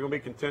don't. I mean, if you're going to be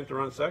content to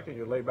run second,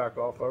 you lay back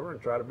off of her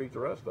and try to beat the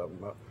rest of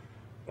them.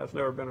 That's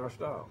never been our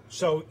style.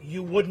 So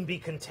you wouldn't be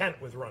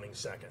content with running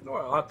second?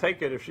 Well, I'll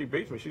take it if she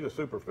beats me. She's a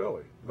super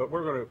filly. But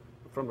we're going to,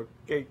 from the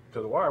gate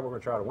to the wire, we're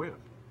going to try to win.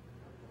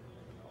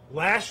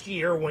 Last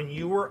year, when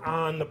you were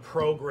on the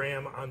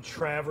program on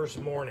Travers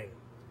Morning,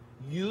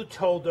 you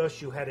told us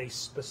you had a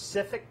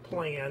specific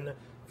plan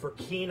for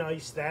Keen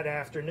Ice that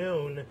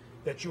afternoon,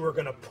 that you were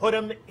going to put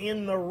him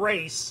in the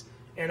race,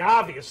 and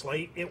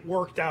obviously it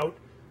worked out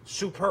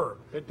superb.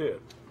 It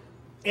did.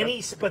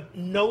 But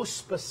no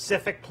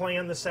specific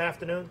plan this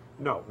afternoon?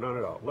 No, none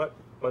at all.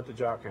 Let the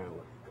jock handle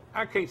it.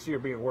 I can't see her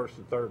being worse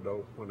than third,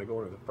 though, when they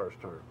go into the first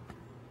turn.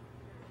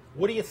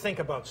 What do you think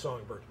about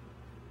Songbird?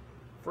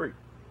 Freak.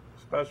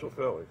 Special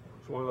filly.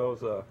 It's one of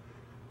those,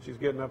 she's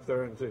getting up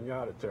there in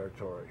Zenyatta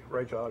territory,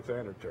 Rachel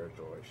Alexander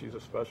territory. She's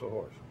a special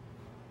horse.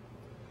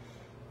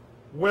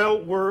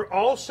 Well, we're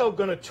also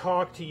going to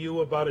talk to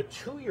you about a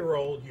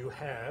 2-year-old you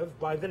have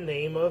by the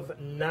name of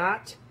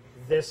Not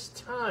This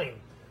Time.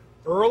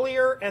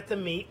 Earlier at the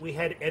meet, we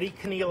had Eddie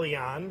Keneally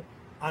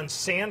on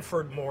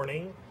Sanford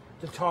Morning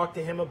to talk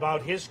to him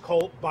about his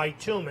colt,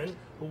 Bitumen,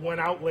 who went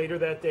out later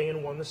that day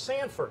and won the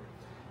Sanford.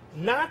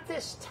 Not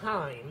This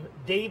Time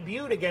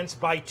debuted against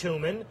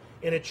Bitumen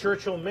in a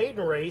Churchill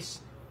maiden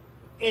race,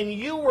 and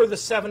you were the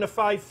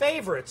 7-5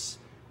 favorites.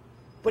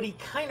 But he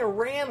kind of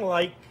ran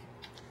like,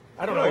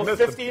 I don't know,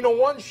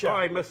 15-1 shot.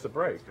 Oh, he missed the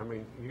break. I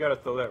mean, you got to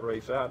throw that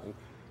race out. And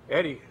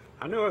Eddie,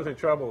 I knew I was in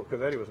trouble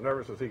because Eddie was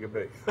nervous as he could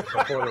be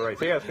before the race.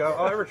 He asked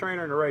every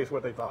trainer in the race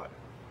what they thought.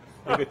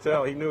 You could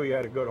tell he knew he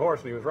had a good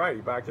horse, and he was right.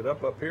 He backed it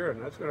up here,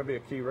 and that's going to be a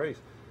key race.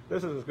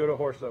 This is as good a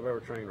horse as I've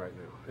ever trained right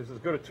now. It's as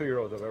good a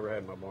 2-year-old as I've ever had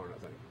in my barn, I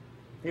think.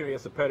 You know, he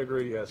has the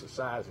pedigree, he has the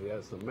size, he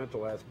has the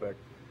mental aspect.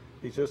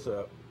 He's just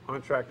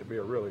on track to be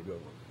a really good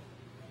one.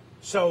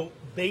 So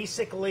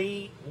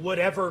basically,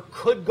 whatever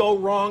could go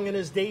wrong in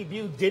his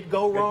debut did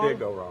go wrong? It did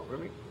go wrong. I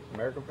mean,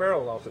 American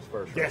Pharoah lost his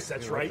first race. Yes,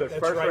 that's right. It's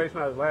his first race,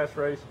 not his last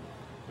race,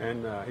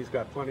 and he's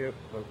got plenty of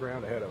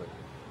ground ahead of him.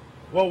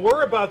 Well,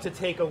 we're about to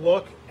take a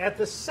look at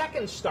the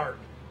second start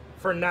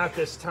for Not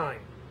This Time.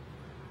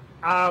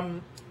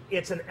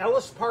 It's an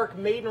Ellis Park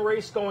maiden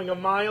race going a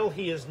mile.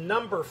 He is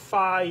number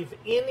 5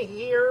 in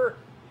here.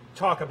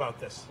 Talk about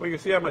this. Well, you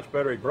can see how much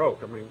better he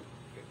broke. I mean,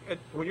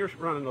 when you're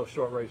running those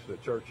short races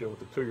at Churchill with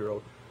the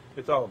 2-year-old,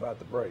 it's all about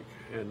the break.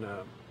 And,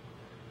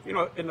 you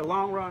know, in the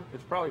long run,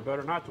 it's probably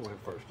better not to win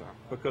first time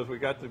because we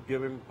got to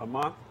give him a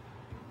month,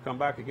 come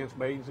back against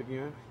maidens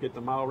again, get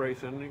the mile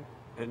race ending,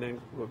 and then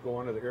we'll go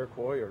on to the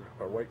Iroquois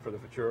or wait for the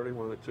Futurity,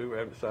 one of the two. We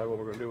haven't decided what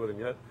we're going to do with him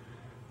yet.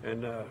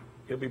 And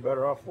he'll be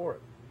better off for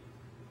it.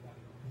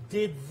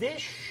 Did this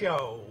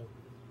show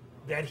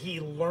that he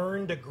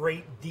learned a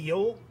great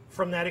deal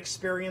from that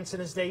experience in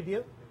his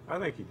debut? I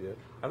think he did.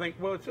 I think,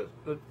 well, it's just,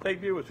 the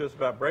debut was just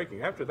about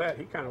breaking. After that,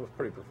 he kind of was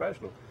pretty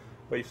professional.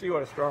 But you see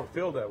what a strong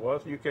field that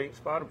was. You can't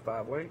spot him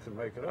 5 lengths and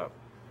make it up.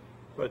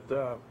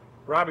 But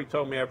Robbie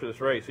told me after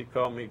this race, he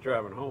called me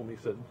driving home. He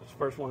said, it's the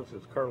first one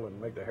since curling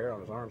to make the hair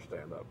on his arm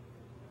stand up.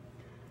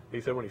 He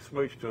said when he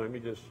smooched to him, he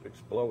just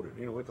exploded.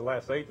 You know, with the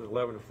last 8 to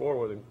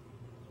 11-4 with him,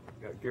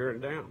 got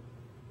gearing down.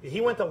 He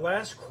went the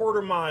last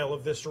quarter mile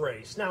of this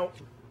race. Now,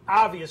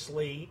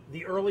 obviously,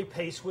 the early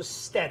pace was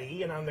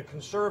steady and on the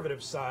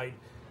conservative side,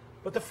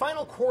 but the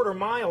final quarter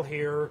mile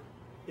here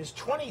is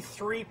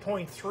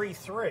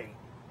 23.33.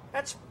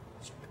 That's a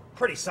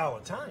pretty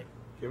solid time.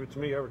 Give it to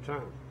me every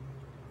time.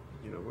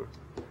 You know,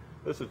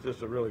 this is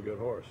just a really good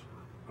horse.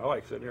 I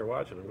like sitting here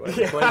watching him. Glad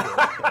he played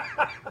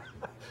good.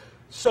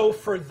 So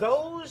for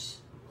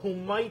those who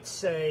might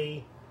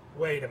say,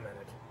 wait a minute,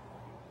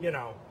 you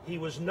know, he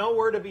was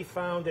nowhere to be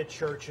found at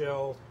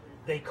Churchill.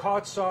 They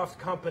caught soft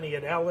company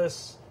at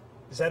Ellis.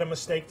 Is that a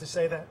mistake to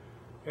say that?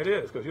 It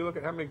is, because you look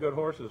at how many good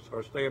horses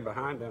are staying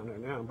behind down there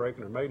now and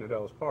breaking their maiden at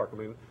Ellis Park. I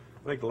mean,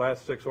 I think the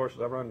last 6 horses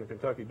I run in the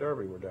Kentucky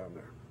Derby were down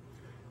there.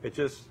 It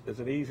just is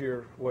an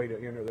easier way to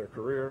enter their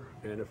career,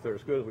 and if they're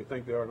as good as we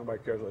think they are, nobody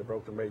cares if they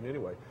broke their maiden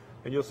anyway.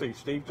 And you'll see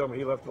Steve told me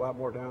he left a lot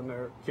more down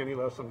there. Kenny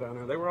left some down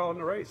there. They were all in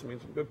the race. I mean,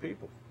 some good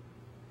people.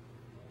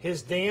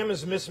 His dam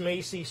is Miss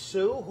Macy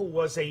Sue, who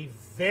was a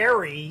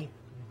very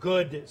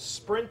good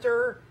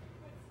sprinter,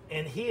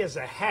 and he is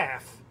a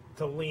half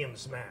to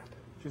Liam's map.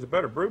 She's a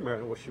better broodmare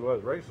than what she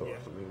was racehorse. Yeah.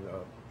 I mean,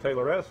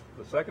 Taylor S.,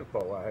 the second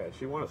foal I had,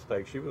 she won a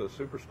stake. She was a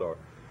superstar.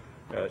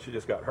 She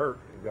just got hurt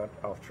and got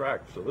off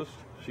track. So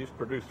she's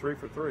produced 3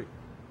 for 3.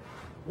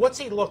 What's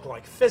he look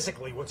like?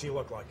 Physically, what's he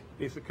look like?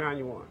 He's the kind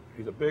you want.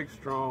 He's a big,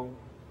 strong,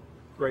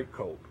 great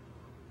colt.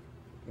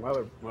 My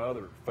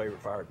other favorite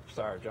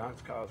sire,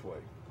 Giants Causeway.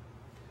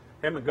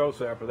 Him and Ghost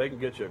Sapper, they can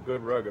get you a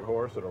good, rugged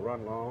horse that'll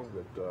run long,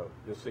 that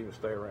just seems to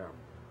stay around.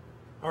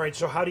 All right,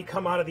 so how'd he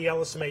come out of the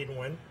Ellis Maiden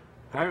win?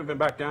 I haven't been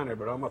back down there,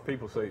 but all my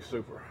people say he's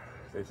super.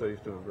 They say he's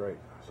doing great.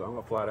 So I'm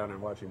going to fly down there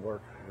and watch him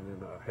work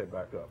and then head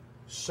back up.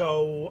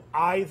 So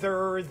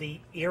either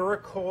the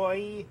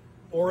Iroquois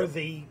or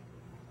the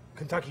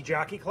Kentucky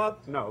Jockey Club?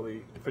 No,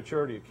 the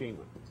Futurity of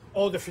Keeneland.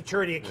 Oh, the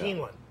Futurity of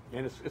Keeneland.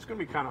 And it's going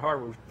to be kind of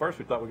hard. First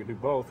we thought we could do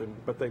both,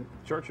 but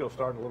Churchill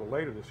started a little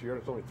later this year.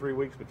 It's only 3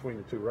 weeks between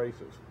the 2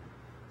 races.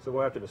 So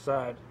we'll have to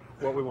decide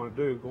what we want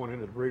to do going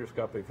into the Breeders'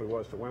 Cup if it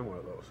was to win one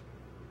of those.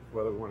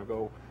 Whether we want to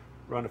go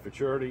run a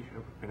Futurity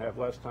and have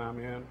less time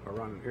in, or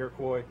run an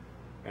Iroquois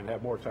and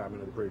have more time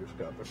into the Breeders'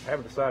 Cup. But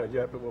haven't decided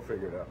yet, but we'll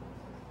figure it out.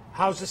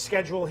 How's the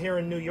schedule here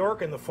in New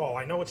York in the fall?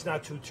 I know it's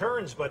not 2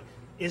 turns, but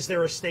is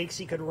there a stakes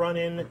he could run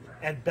in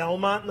at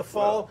Belmont in the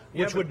fall,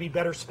 which would be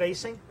better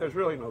spacing? There's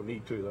really no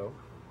need to, though.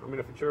 I mean,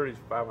 if Futurity's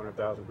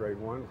 500,000 grade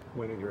 1,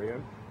 winning you're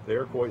in. The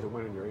Iroquois are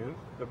winning you're in.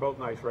 They're both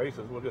nice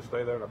races. We'll just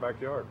stay there in our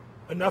backyard.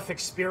 Enough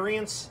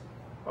experience?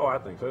 Oh, I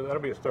think so.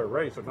 That'll be his 3rd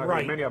race. There's not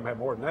Right. many of them have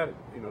more than that,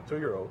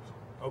 2-year-olds.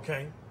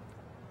 Okay.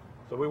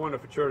 So we won the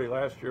Futurity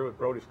last year with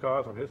Brody's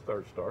Cause on his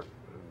 3rd start.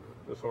 And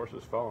this horse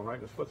is following right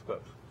in his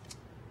footsteps.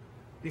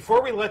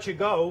 Before we let you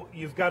go,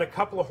 you've got a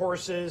couple of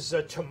horses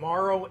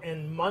tomorrow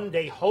and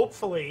Monday.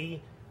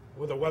 Hopefully,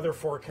 with a weather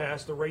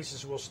forecast, the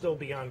races will still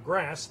be on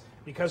grass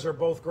because they're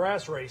both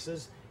grass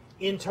races.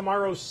 In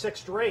tomorrow's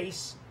 6th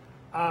race,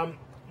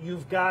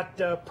 you've got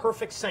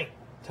Perfect Saint.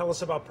 Tell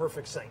us about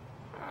Perfect Saint.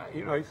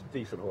 He's a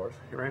decent horse.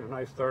 He ran a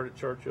nice 3rd at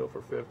Churchill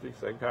for 50,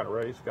 same kind of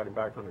race, got him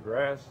back on the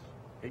grass.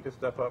 He can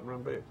step up and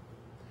run big.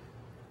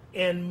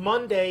 And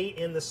Monday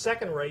in the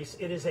 2nd race,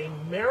 it is a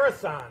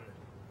marathon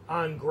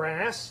on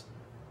grass.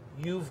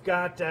 You've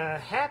got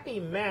Happy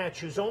Match,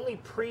 whose only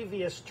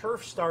previous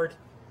turf start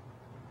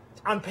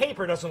on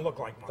paper doesn't look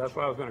like much. That's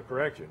why I was going to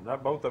correct you.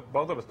 Not both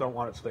of us don't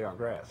want it to stay on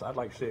grass. I'd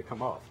like to see it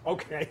come off.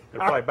 Okay. They're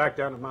probably back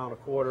down to 1.25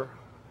 miles.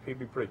 He'd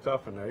be pretty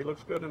tough in there. He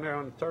looks good in there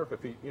on the turf.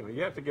 If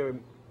you have to give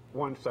him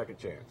 1 second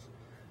chance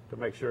to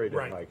make sure he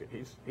didn't like it.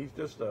 He's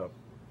just a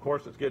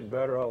horse that's getting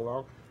better all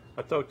along.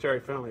 I told Terry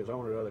Finley, his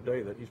owner, the other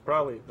day, that he's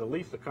probably the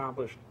least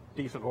accomplished,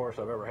 decent horse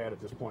I've ever had at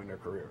this point in their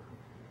career.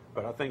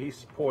 But I think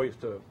he's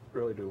poised to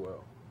really do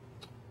well.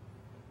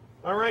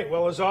 All right.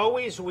 Well, as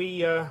always,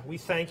 we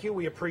thank you.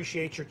 We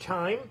appreciate your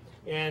time,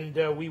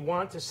 and we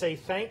want to say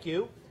thank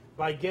you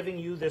by giving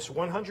you this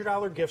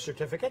 $100 gift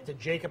certificate to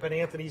Jacob and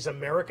Anthony's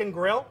American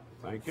Grill,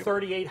 Thank you.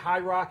 38 High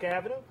Rock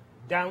Avenue,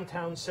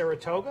 downtown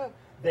Saratoga.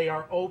 They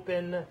are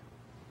open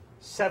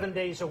 7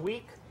 days a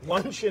week,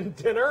 lunch and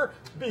dinner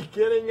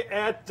beginning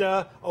at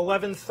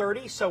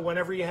 11:30. So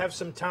whenever you have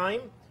some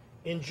time,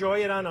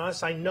 enjoy it on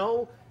us. I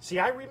know. See,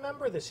 I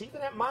remember this.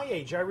 Even at my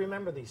age, I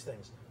remember these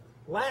things.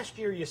 Last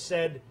year, you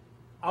said,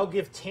 I'll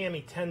give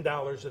Tammy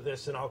 $10 of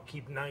this, and I'll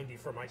keep $90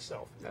 for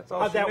myself. That's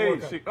all How'd she that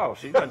needs. work?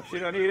 She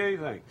doesn't need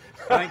anything.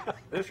 I think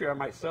this year I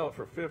might sell it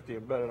for $50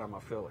 and bet it on my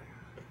filly.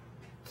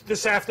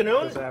 This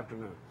afternoon? This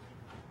afternoon.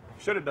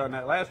 Should have done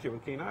that last year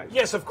with Keen Ice.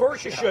 Yes, of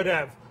course you should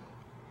have.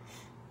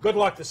 Good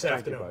luck this Thank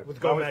afternoon you, bud. with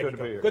Go Always Maggie good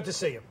to be here. Good to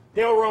see you.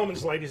 Dale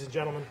Romans, ladies and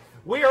gentlemen.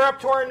 We are up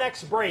to our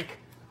next break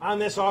on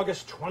this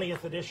August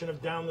 20th edition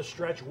of Down the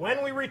Stretch.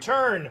 When we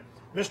return,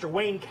 Mr.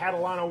 Wayne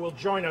Catalano will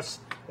join us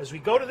as we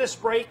go to this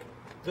break,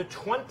 the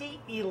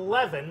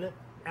 2011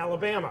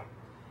 Alabama.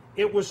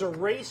 it was a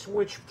race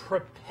which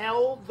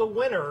propelled the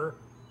winner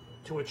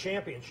to a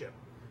championship.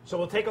 So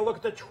we'll take a look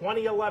at the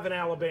 2011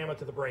 Alabama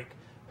to the break.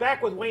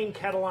 Back with Wayne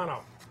Catalano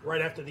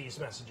right after these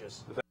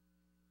messages.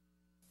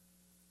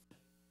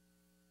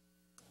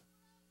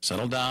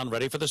 Settle down,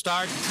 ready for the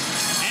start,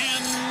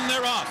 and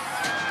they're off.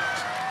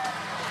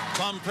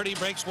 Plum Pretty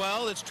breaks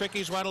well. It's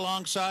Tricky's right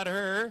alongside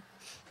her.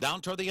 Down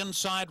toward the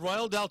inside,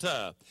 Royal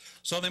Delta.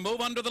 So they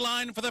move under the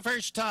line for the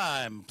first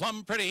time.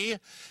 Plum Pretty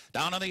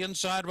down on the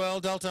inside,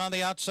 Royal Delta on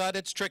the outside.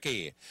 It's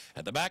Tricky.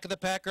 At the back of the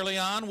pack early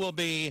on will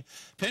be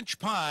Pinch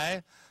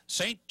Pie,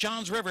 St.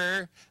 John's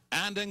River,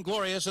 and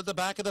Inglorious at the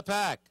back of the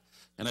pack.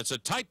 And it's a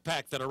tight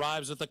pack that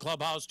arrives at the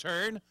clubhouse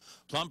turn.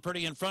 Plum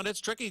Pretty in front. It's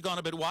Tricky gone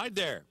a bit wide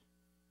there.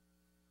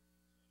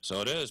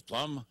 So it is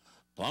Plum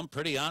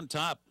Pretty on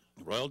top.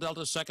 Royal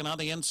Delta second on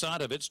the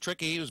inside of It's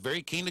Tricky. He was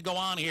very keen to go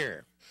on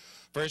here.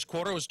 First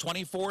quarter was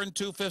 24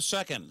 2/5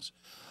 seconds.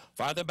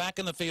 Farther back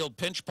in the field,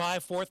 Pinch Pie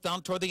fourth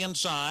down toward the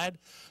inside.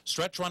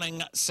 Stretch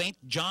running St.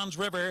 John's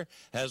River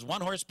has one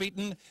horse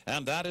beaten,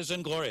 and that is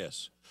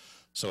Inglorious.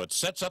 So it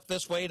sets up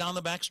this way down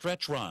the back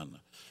stretch run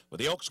with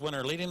the Oaks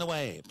winner leading the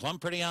way. Plum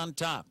Pretty on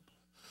top.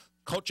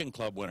 Coaching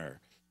Club winner.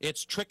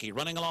 It's Tricky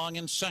running along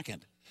in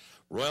second.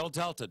 Royal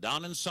Delta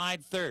down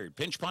inside third.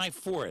 Pinch Pie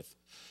fourth.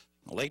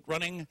 Late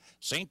running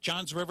St.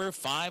 John's River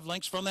 5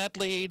 lengths from that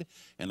lead.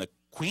 And the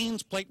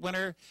Queen's Plate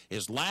winner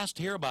is last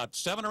here, about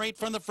 7 or 8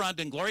 from the front.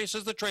 Inglorious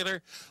is the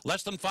trailer.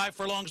 Less than 5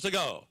 furlongs to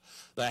go.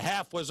 The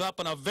half was up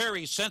in a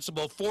very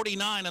sensible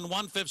 49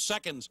 1/5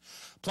 seconds.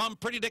 Plum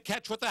Pretty to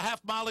catch with a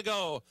half mile to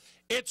go.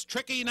 It's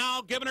Tricky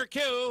now giving her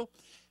cue.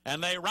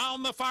 And they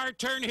round the far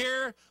turn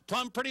here.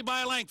 Plum Pretty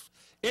by a length.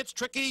 It's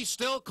Tricky,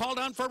 still called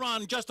on for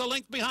run, just a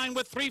length behind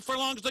with 3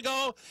 furlongs to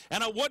go,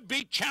 and a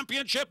would-be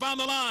championship on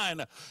the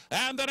line.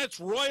 And then it's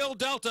Royal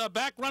Delta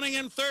back running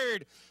in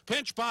third,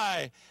 Pinch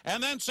Pie,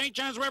 and then St.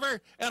 John's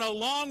River, and a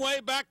long way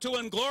back to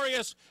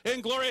Inglorious.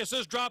 Inglorious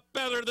has dropped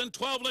better than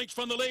 12 lengths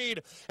from the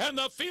lead, and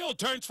the field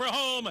turns for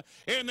home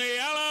in the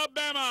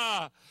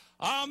Alabama.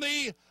 On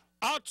the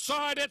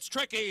outside, it's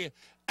Tricky,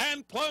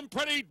 and Plum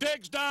Pretty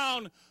digs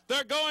down.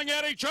 They're going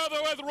at each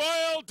other with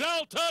Royal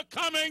Delta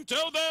coming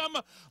to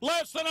them.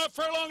 Less than a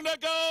furlong to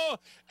go.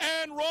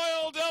 And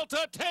Royal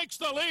Delta takes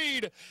the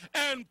lead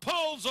and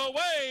pulls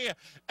away.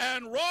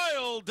 And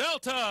Royal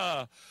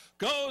Delta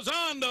goes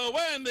on to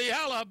win the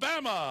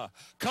Alabama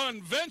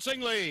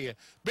convincingly,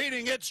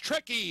 beating It's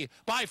Tricky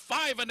by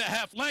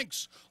 5.5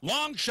 lengths.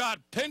 Long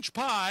shot Pinch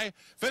Pie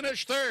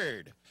finished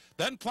third.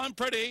 Then Plum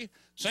Pretty,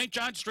 St.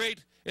 John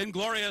Street,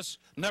 Inglorious,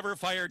 never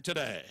fired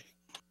today.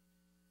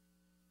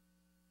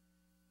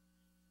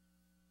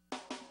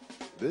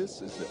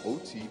 This is the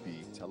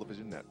OTB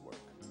Television Network,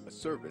 a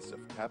service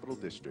of Capital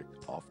District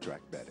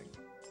Off-Track Betting.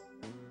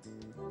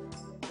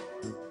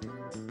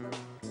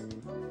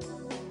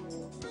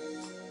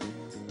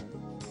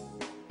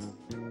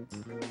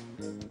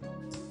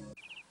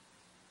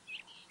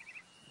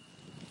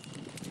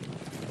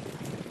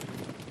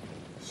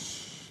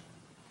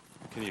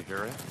 Can you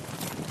hear it?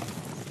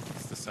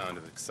 It's the sound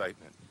of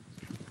excitement.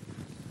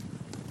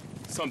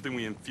 Something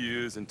we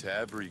infuse into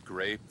every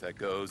grape that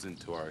goes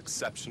into our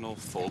exceptional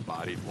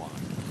full-bodied wine.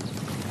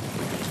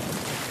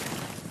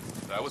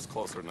 That was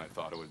closer than I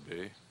thought it would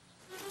be.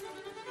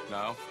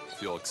 Now,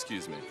 if you'll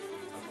excuse me.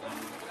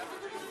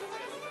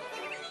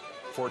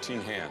 14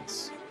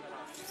 hands,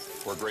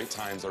 where great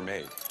times are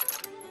made.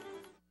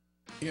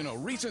 In a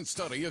recent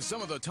study of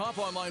some of the top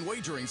online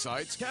wagering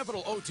sites,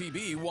 Capital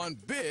OTB won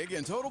big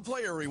in total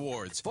player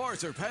rewards, far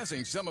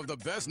surpassing some of the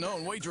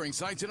best-known wagering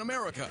sites in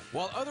America.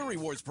 While other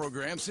rewards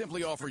programs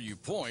simply offer you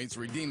points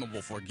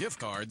redeemable for gift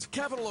cards,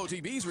 Capital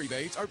OTB's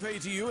rebates are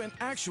paid to you in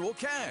actual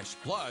cash.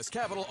 Plus,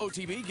 Capital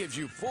OTB gives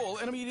you full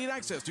and immediate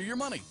access to your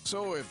money.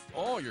 So if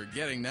all you're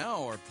getting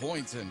now are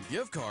points and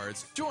gift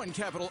cards, join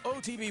Capital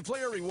OTB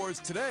Player Rewards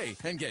today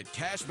and get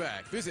cash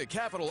back. Visit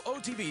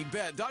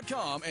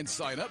CapitalOTBBet.com and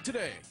sign up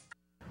today.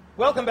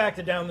 Welcome back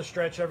to Down the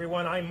Stretch,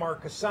 everyone. I'm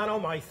Mark Casano.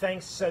 My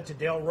thanks said to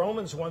Dale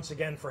Romans once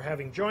again for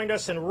having joined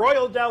us, and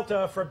Royal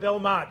Delta for Bill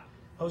Mott,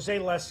 Jose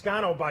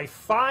Lescano by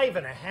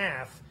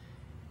 5.5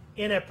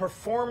 in a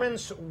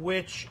performance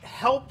which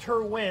helped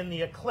her win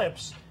the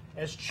Eclipse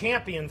as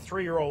champion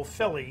 3-year-old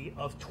filly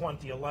of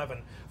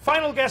 2011.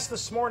 Final guest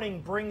this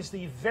morning brings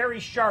the very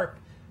sharp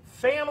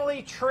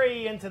family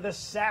tree into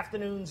this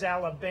afternoon's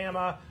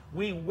Alabama.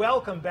 We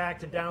welcome back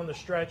to Down the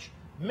Stretch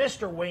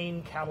Mr.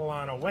 Wayne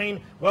Catalano. Wayne,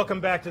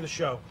 welcome back to the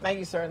show. Thank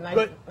you, sir.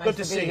 Good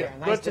to see you.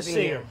 Good to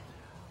see you.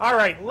 All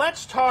right,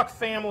 let's talk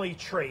family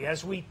tree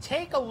as we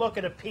take a look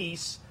at a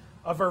piece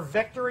of her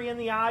victory in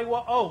the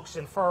Iowa Oaks.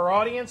 And for our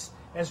audience,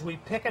 as we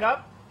pick it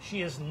up,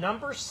 she is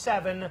number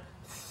 7,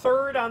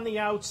 third on the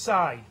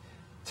outside.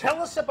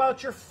 Tell us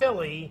about your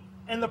filly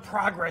and the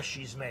progress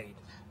she's made.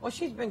 Well,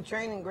 she's been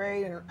training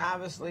great, and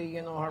obviously,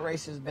 you know, her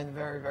race has been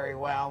very, very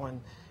well.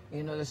 And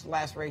you know, this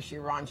last race she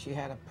ran, she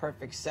had a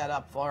perfect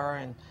setup for her,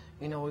 and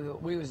you know,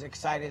 we was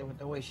excited with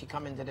the way she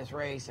come into this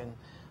race, and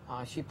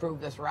she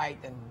proved us right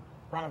and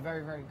run a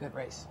very, very good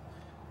race.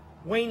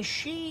 Wayne,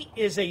 she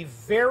is a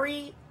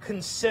very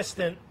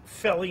consistent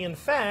filly. In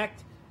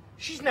fact,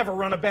 she's never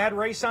run a bad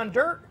race on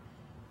dirt.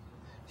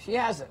 She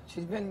hasn't.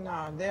 She's been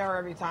there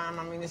every time.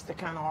 I mean, it's the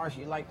kind of horse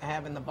you like to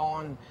have in the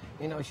barn.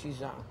 You know,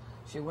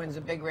 she wins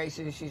the big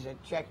races. She's a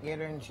check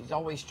getter, and she's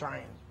always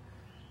trying.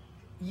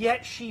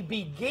 Yet she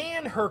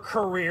began her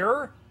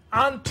career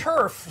on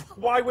turf.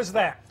 Why was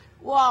that?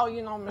 Well,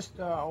 you know,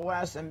 Mr.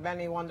 West and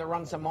Benny wanted to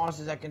run some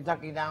horses at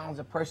Kentucky Downs.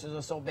 The purses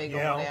are so big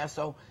over there,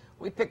 so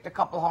we picked a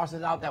couple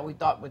horses out that we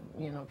thought would,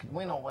 you know, could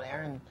win over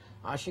there,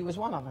 and she was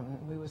one of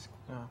them. We was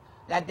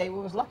that day we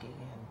was lucky,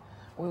 and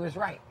we was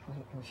right.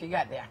 She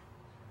got there.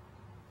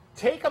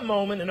 Take a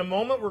moment. In a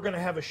moment, we're going to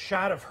have a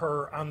shot of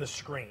her on the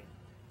screen.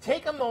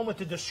 Take a moment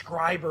to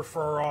describe her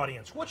for our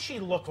audience. What's she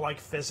look like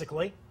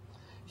physically?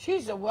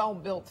 She's a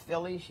well-built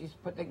filly. She's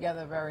put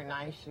together very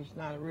nice. She's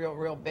not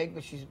real big,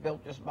 but she's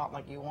built just about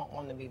like you want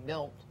one to be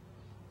built.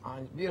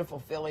 Beautiful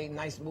filly,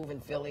 nice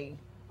moving filly.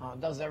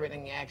 Does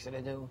everything you ask her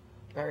to do.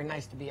 Very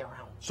nice to be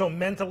around. So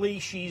mentally,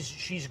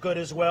 she's good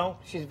as well?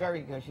 She's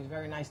very good. She's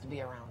very nice to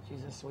be around.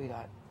 She's a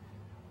sweetheart.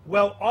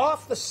 Well,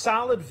 off the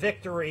solid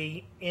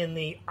victory in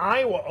the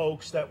Iowa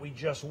Oaks that we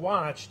just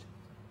watched,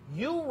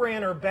 you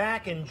ran her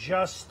back in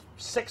just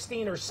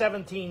 16 or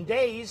 17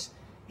 days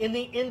in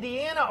the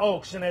Indiana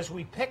Oaks. And as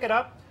we pick it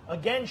up,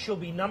 again, she'll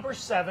be number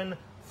 7,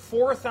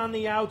 4th on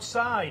the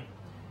outside.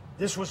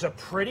 This was a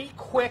pretty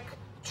quick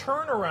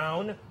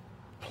turnaround.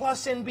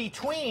 Plus, in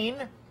between,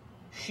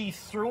 she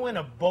threw in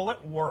a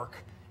bullet work.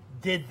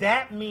 Did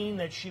that mean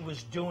that she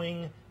was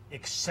doing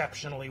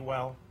exceptionally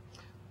well?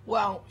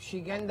 Well,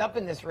 she ended up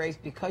in this race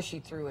because she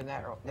threw in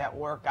that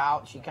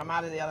workout. She come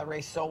out of the other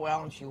race so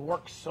well, and she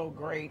worked so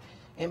great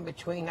in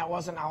between. That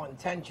wasn't our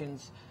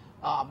intentions,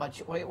 but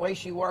the way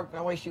she worked,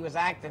 the way she was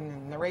acting,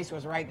 and the race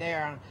was right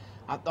there.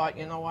 I thought,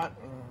 you know what,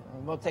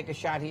 we'll take a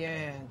shot here,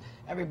 and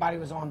everybody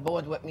was on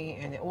board with me,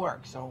 and it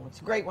worked. So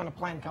it's great when a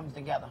plan comes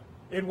together.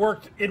 It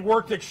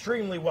worked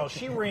extremely well.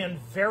 She ran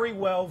very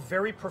well,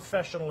 very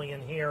professionally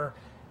in here.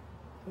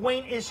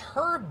 Wayne, is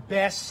her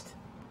best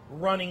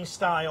running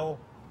style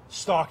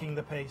stalking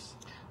the pace?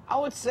 I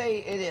would say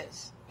it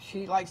is.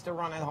 She likes to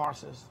run at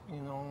horses.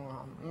 You know,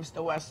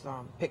 Mr. West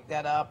picked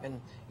that up,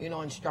 and you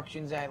know,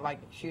 instructions that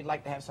she'd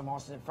like to have some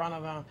horses in front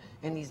of her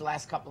in these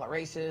last couple of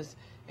races,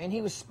 and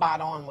he was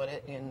spot on with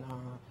it. And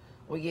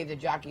we gave the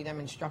jockey them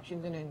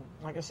instructions, and then,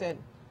 like I said,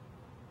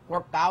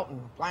 worked out. And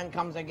the plan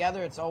comes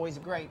together. It's always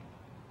great.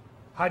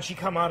 How'd she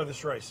come out of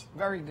this race?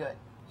 Very good.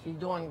 She's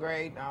doing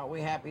great.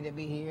 We're happy to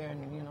be here,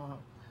 and you know,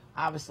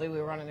 obviously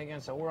we're running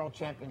against a world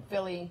champion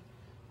filly.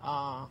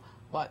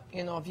 But,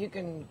 you know, if you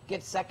can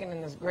get second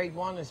in this grade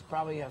 1, it's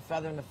probably a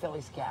feather in the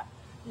filly's cap.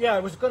 Yeah, I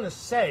was going to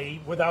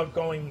say, without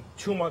going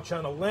too much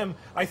on a limb,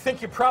 I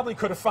think you probably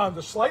could have found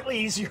a slightly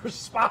easier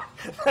spot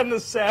than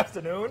this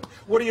afternoon.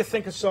 What do you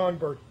think of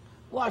Songbird?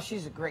 Well,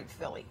 she's a great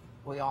filly.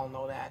 We all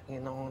know that, you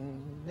know.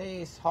 And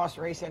these horse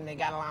racing, they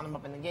got to line them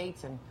up in the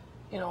gates. And,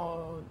 you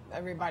know,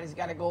 everybody's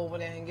got to go over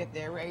there and get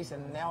their race.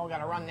 And they all got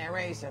to run their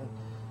race. And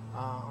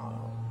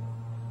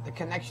the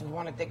connections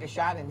want to take a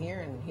shot in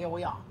here, and here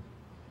we are.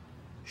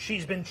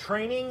 She's been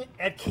training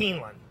at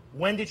Keeneland.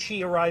 When did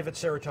she arrive at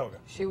Saratoga?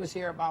 She was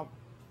here about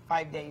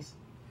 5 days.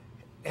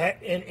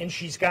 And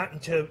she's gotten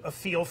to a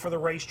feel for the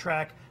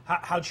racetrack.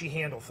 How'd she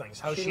handle things?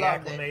 How's she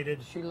acclimated?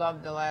 She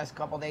loved the last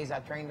couple of days. I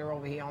trained her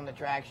over here on the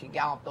track. She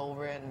galloped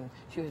over it, and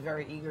she was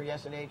very eager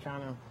yesterday,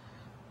 trying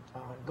to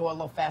go a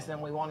little faster than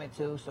we wanted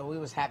to. So we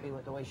was happy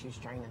with the way she's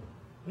training.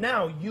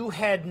 Now, you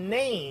had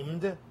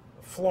named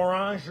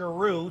Florent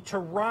Giroux to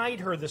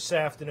ride her this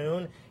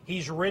afternoon.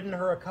 He's ridden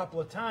her a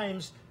couple of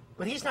times,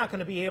 but he's not going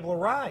to be able to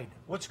ride.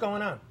 What's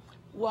going on?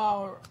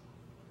 Well,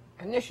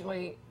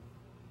 initially,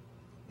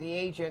 the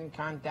agent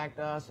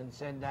contacted us and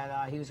said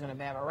that he was going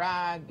to have a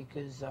ride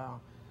because,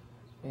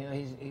 you know,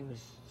 he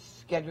was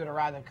scheduled to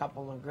ride a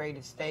couple of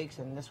graded stakes,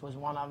 and this was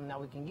one of them that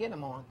we can get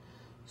him on.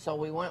 So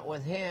we went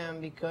with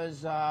him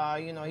because,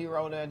 you know, he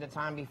rode her the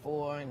time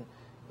before, and,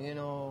 you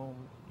know,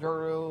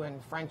 Giroux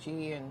and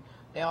Frenchie and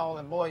all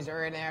the boys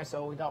are in there,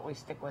 so we thought we'd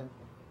stick with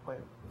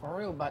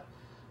Giroux, but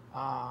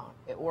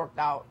it worked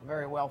out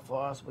very well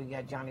for us. We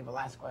got Johnny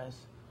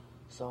Velasquez,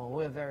 so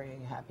we're very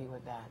happy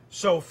with that.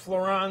 So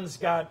Florent's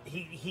got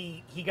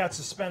he got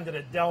suspended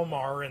at Del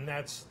Mar, and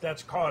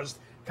that's caused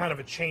kind of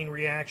a chain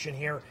reaction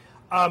here.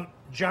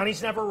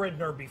 Johnny's never ridden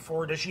her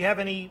before. Does she have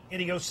any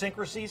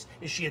idiosyncrasies?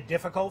 Is she a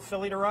difficult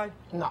filly to ride?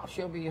 No,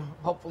 she'll be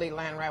hopefully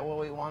land right where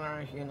we want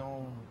her, you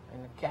know,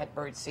 in the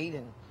catbird seat,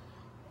 and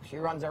if she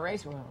runs a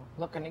race, we're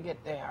looking to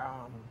get there.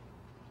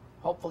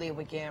 Hopefully if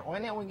we can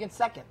win it, we get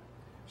second.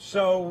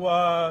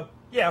 So,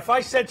 yeah, if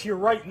I said to you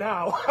right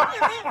now,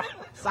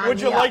 would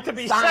you like to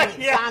be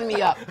second? Yeah. Sign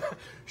me up.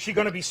 She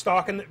going to be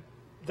stalking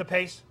the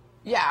pace?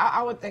 Yeah,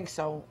 I would think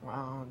so.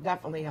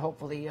 Definitely,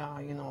 hopefully, you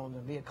know,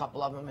 there'll be a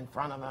couple of them in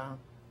front of her.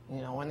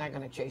 You know, we're not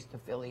going to chase the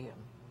filly.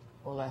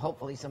 Well,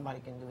 hopefully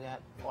somebody can do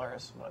that for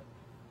us, but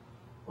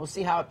we'll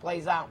see how it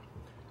plays out.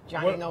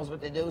 Johnny knows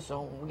what to do,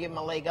 so we'll give him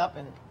a leg up,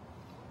 and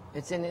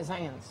it's in his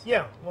hands.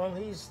 Yeah, well,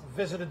 he's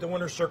visited the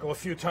winner's circle a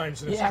few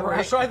times in his career,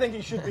 right. so I think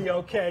he should be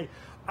okay.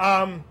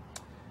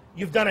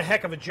 You've done a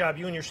heck of a job.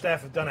 You and your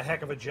staff have done a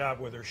heck of a job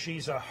with her.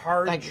 She's a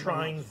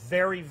hard-trying,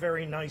 very,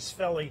 very nice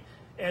filly,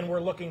 and we're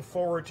looking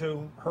forward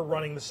to her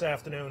running this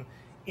afternoon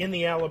in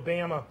the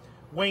Alabama.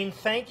 Wayne,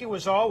 thank you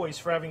as always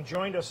for having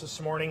joined us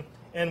this morning,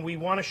 and we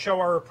want to show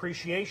our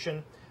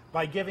appreciation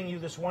by giving you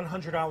this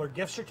 $100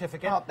 gift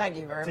certificate. Oh, thank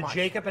you very much. To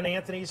Jacob and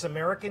Anthony's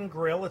American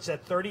Grill. It's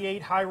at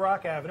 38 High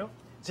Rock Avenue.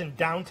 It's in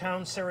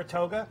downtown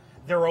Saratoga.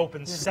 They're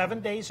open 7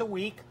 days a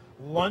week,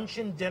 lunch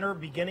and dinner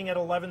beginning at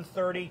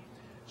 11:30.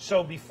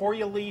 So before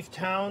you leave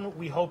town,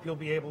 we hope you'll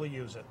be able to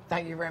use it.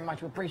 Thank you very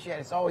much. We appreciate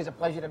it. It's always a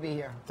pleasure to be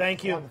here.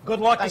 Thank you. Wonderful. Good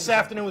luck Thank this you,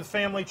 afternoon with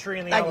Family Tree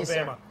in the Thank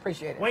Alabama. you, sir.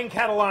 Appreciate it. Wayne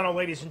Catalano,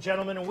 ladies and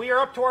gentlemen, and we are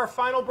up to our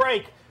final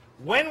break.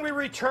 When we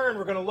return,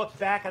 we're going to look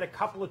back at a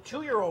couple of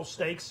two-year-old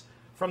stakes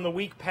from the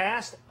week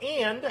past,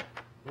 and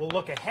we'll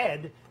look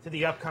ahead to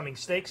the upcoming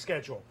stake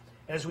schedule.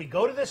 As we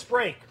go to this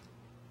break,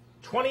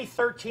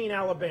 2013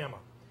 Alabama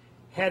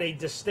had a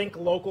distinct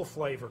local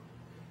flavor.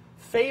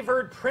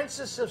 Favored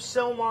Princess of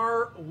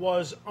Silmar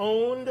was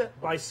owned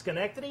by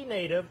Schenectady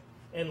native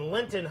and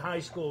Linton High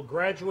School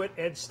graduate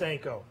Ed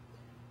Stanko.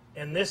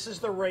 And this is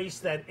the race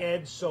that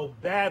Ed so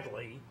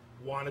badly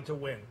wanted to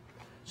win.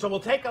 So we'll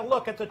take a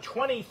look at the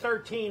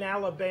 2013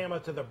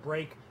 Alabama to the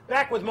break.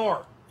 Back with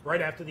more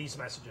right after these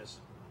messages.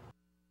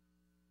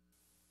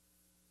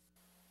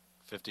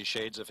 50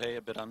 Shades of Hay,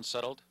 a bit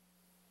unsettled.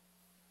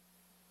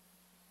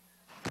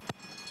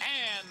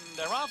 And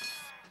they're off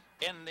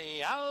in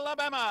the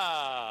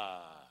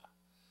Alabama.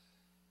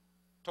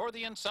 Toward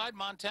the inside,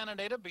 Montana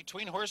native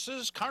between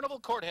horses. Carnival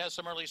Court has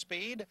some early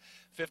speed.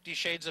 50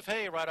 Shades of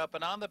Hay right up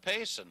and on the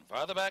pace. And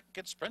farther back,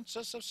 it's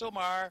Princess of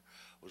Silmar,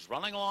 who's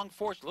running along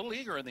fourth. A little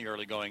eager in the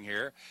early going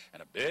here.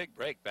 And a big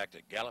break back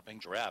to Galloping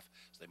Giraffe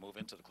as they move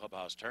into the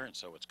clubhouse turn.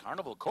 So it's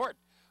Carnival Court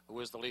who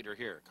is the leader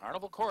here.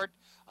 Carnival Court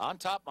on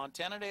top.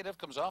 Montana native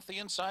comes off the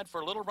inside for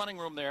a little running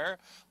room there.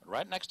 But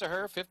right next to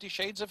her, 50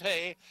 Shades of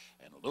Hay.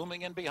 And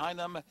looming in behind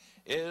them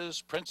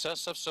is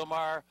Princess of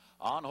Silmar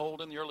on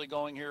hold in the early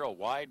going here. A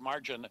wide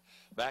margin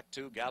back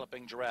to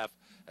Galloping Giraffe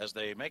as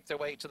they make their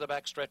way to the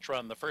backstretch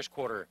run. The first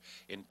quarter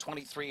in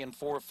 23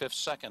 4/5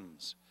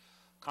 seconds.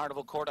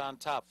 Carnival Court on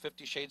top.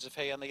 50 Shades of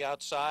Hay on the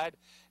outside.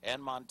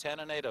 And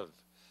Montana native.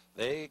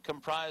 They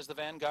comprise the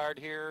vanguard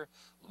here.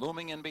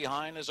 Looming in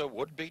behind is a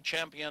would-be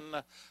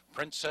champion,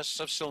 Princess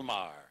of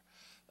Silmar.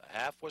 The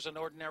half was an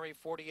ordinary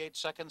 48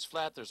 seconds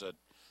flat. There's a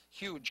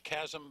huge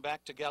chasm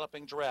back to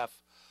Galloping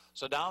Giraffe.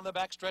 So down the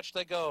backstretch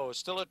they go.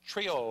 Still a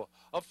trio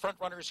of front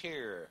runners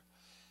here.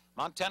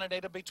 Montana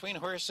native between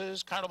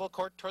horses. Carnival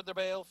Court toward the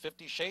bail.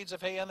 50 Shades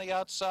of Hay on the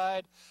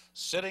outside.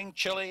 Sitting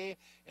chilly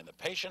in the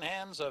patient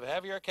hands of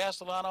Javier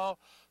Castellano.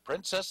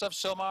 Princess of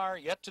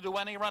Silmar yet to do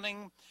any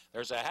running.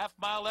 There's a half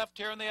mile left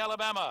here in the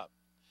Alabama.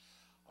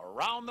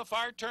 Around the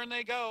far turn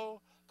they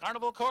go.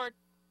 Carnival Court,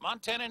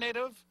 Montana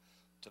native.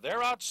 To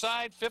their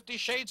outside, 50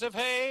 Shades of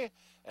Hay.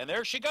 And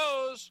there she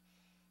goes.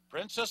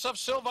 Princess of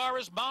Silmar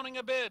is mounting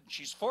a bid.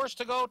 She's forced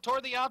to go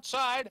toward the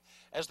outside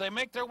as they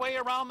make their way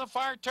around the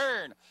far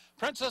turn.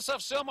 Princess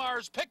of Silmar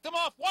has picked them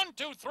off. 1,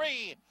 2,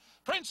 3.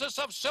 Princess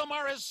of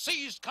Silmar has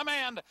seized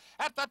command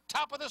at the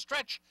top of the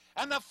stretch,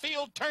 and the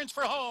field turns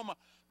for home.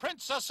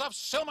 Princess of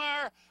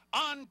Silmar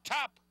on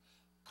top.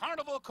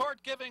 Carnival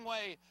Court giving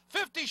way.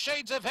 50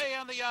 Shades of Hay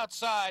on the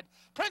outside.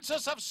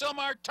 Princess of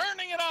Silmar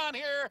turning it on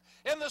here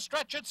in the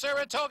stretch at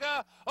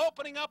Saratoga,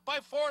 opening up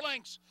by 4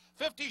 lengths.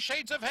 50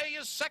 Shades of Hay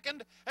is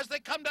second as they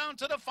come down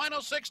to the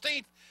final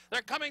 16th.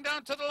 They're coming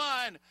down to the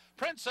line.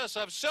 Princess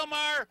of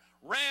Silmar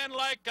ran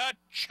like a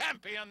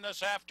champion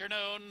this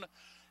afternoon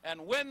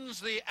and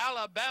wins the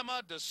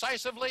Alabama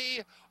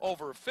decisively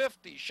over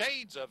 50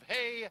 Shades of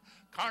Hay.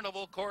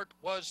 Carnival Court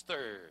was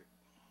third.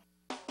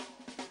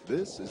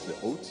 This is the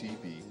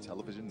OTB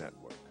Television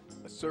Network,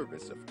 a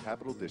service of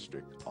Capital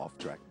District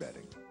Off-Track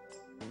Betting.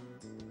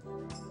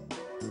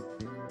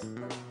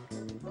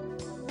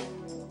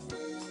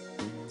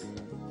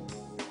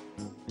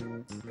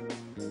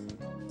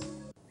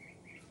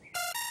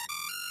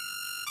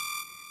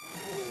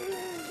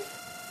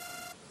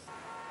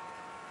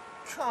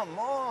 Come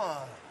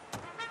on.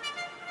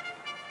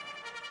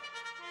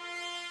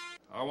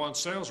 I want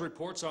sales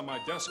reports on my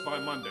desk by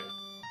Monday.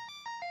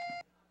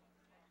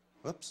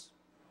 Whoops.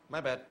 My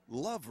bad.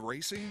 Love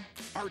racing?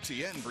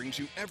 RTN brings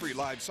you every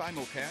live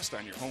simulcast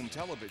on your home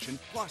television,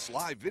 plus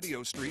live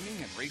video streaming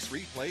and race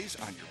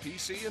replays on your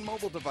PC and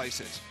mobile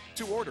devices.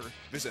 To order,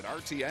 visit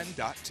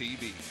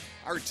rtn.tv.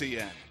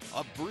 RTN,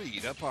 a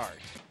breed apart.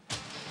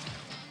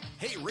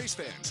 Hey, race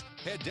fans,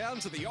 head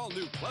down to the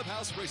all-new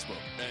Clubhouse Racebook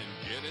and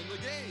get in the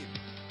game.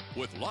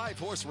 With live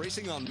horse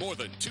racing on more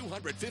than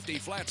 250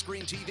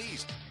 flat-screen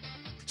TVs,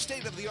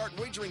 state-of-the-art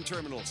wagering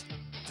terminals,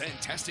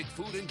 fantastic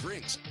food and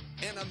drinks,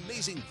 an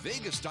amazing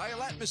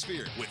Vegas-style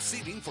atmosphere with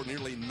seating for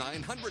nearly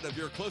 900 of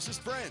your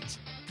closest friends.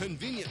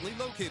 Conveniently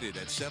located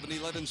at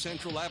 711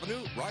 Central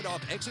Avenue, right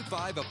off Exit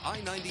 5 of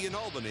I-90 in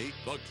Albany,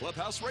 the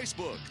Clubhouse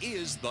Racebook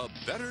is the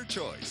better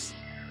choice.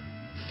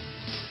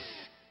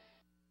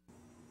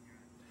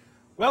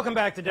 Welcome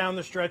back to Down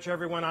the Stretch,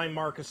 everyone. I'm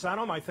Mark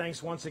Asano. My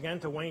thanks once again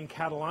to Wayne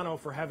Catalano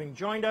for having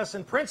joined us,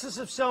 and Princess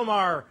of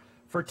Silmar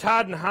for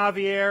Todd and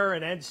Javier.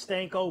 And Ed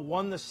Stanko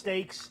won the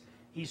stakes.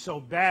 He so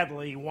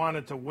badly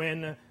wanted to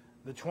win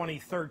the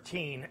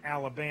 2013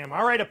 Alabama.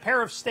 All right, a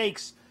pair of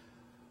stakes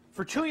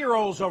for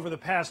 2-year-olds over the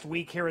past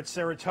week here at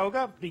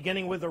Saratoga,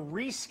 beginning with a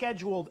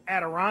rescheduled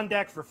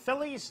Adirondack for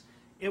fillies.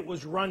 It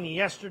was run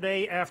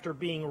yesterday after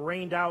being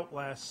rained out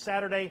last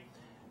Saturday.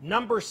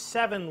 Number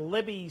 7,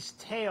 Libby's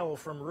Tail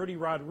from Rudy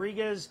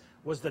Rodriguez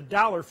was the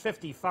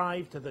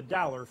 $1.55 to the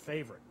 $1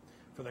 favorite.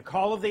 For the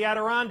call of the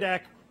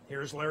Adirondack,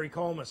 here's Larry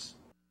Colmus.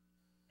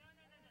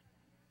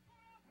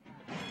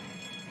 They're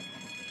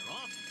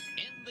off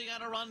in the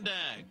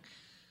Adirondack.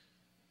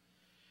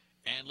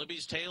 And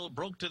Libby's Tail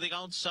broke to the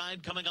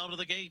outside coming out of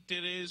the gate.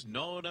 It is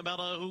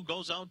Nonamela who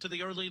goes out to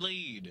the early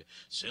lead.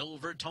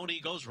 Silver Tony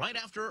goes right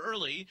after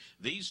early.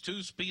 These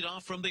two speed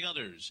off from the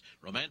others.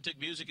 Romantic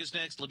Music is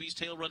next. Libby's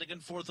Tail running in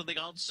fourth on the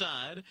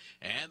outside.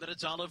 And then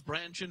it's Olive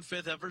Branch in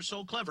fifth. Ever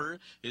So Clever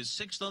is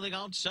sixth on the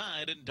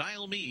outside. And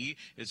Dial Me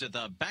is at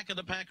the back of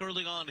the pack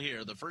early on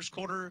here. The first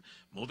quarter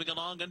moving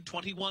along in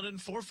 21 and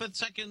 4/5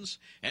 seconds.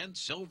 And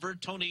Silver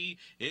Tony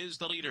is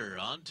the leader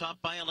on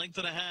top by a length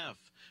and a half.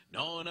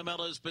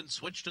 Nonamela has been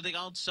switched to the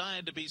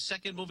outside to be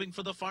second, moving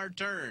for the far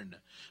turn.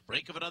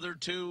 Break of another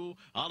 2.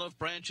 Olive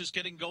Branch is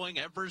getting going.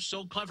 Ever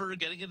So Clever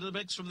getting into the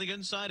mix from the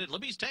inside. And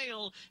Libby's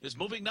Tail is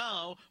moving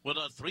now with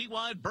a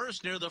 3-wide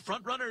burst near the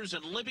front runners.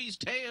 And Libby's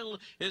Tail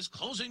is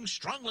closing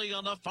strongly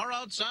on the far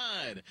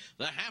outside.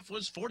 The half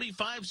was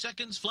 45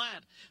 seconds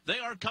flat. They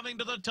are coming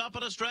to the top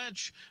of the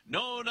stretch.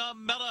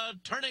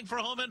 Nonamela turning for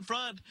home in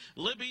front.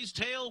 Libby's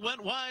Tail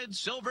went wide.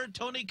 Silver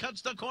Tony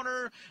cuts the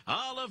corner.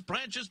 Olive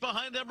Branch is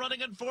behind them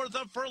running in fourth.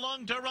 A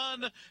furlong to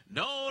run.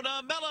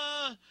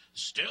 Nonamela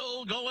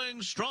still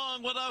going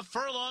strong with a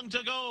furlong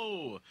to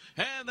go.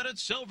 And then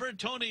it's Silver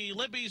Tony,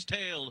 Libby's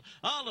Tail,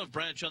 Olive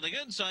Branch on the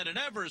inside, and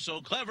Ever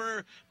So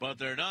Clever, but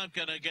they're not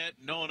going to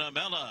get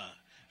Nonamela.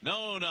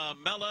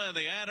 Nonamela and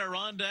the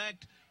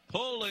Adirondack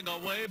pulling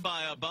away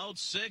by about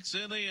 6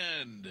 in the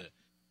end.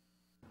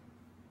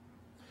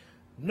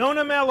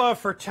 Nonamela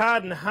for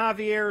Todd and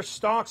Javier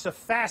stalks a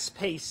fast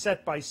pace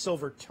set by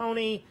Silver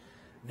Tony,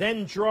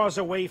 then draws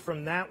away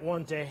from that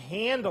one to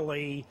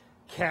handily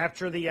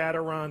capture the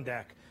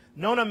Adirondack.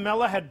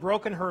 Nonamela had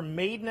broken her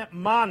maiden at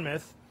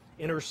Monmouth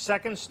in her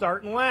second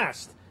start and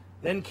last,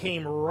 then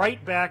came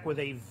right back with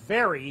a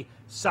very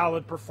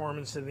solid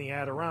performance in the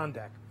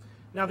Adirondack.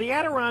 Now, the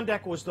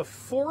Adirondack was the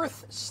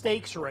 4th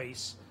stakes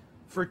race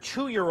for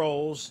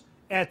 2-year-olds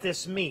at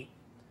this meet.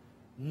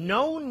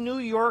 No New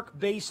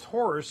York-based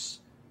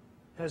horse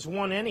has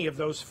won any of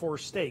those 4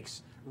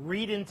 stakes.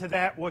 Read into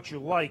that what you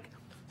like.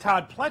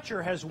 Todd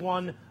Pletcher has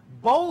won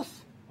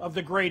both of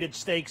the graded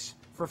stakes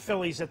for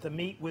fillies at the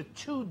meet with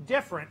 2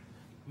 different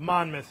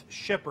Monmouth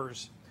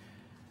shippers.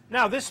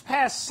 Now, this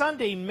past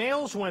Sunday,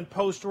 mails went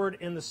postward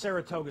in the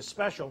Saratoga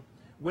Special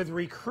with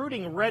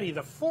recruiting ready,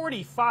 the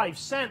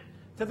 45-cent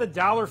to the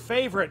 $1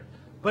 favorite.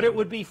 But it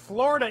would be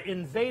Florida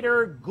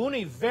Invader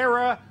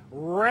Gunivera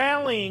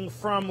rallying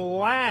from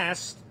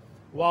last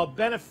while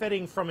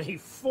benefiting from a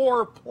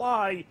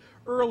 4-ply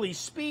early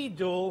speed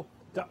duel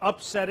to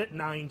upset it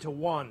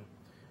 9-1.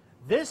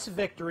 This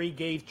victory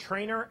gave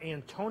trainer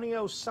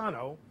Antonio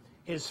Sano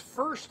his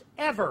first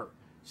ever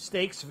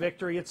stakes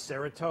victory at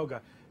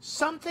Saratoga,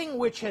 something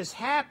which has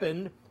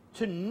happened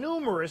to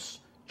numerous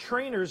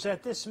trainers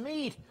at this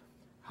meet.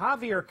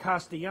 Javier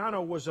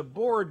Castellano was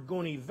aboard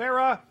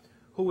Gunivera,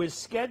 who is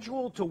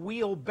scheduled to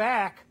wheel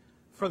back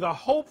for the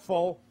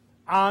hopeful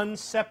on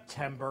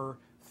September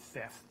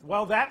 5th.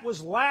 Well, that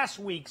was last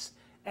week's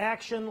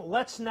action.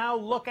 Let's now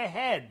look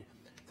ahead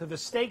to the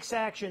stakes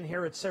action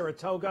here at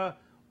Saratoga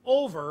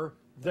over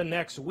the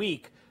next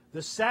week.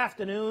 This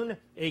afternoon,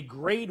 a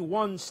Grade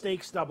 1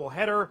 stakes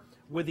doubleheader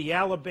with the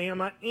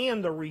Alabama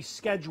and the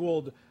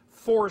rescheduled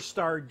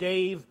 4-star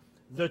Dave,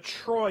 the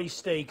Troy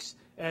Stakes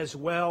as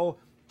well.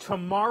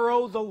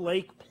 Tomorrow, the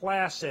Lake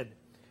Placid,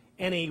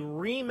 and a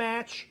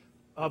rematch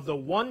of the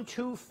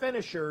 1-2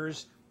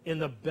 finishers in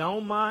the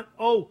Belmont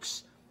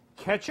Oaks.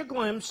 Catch a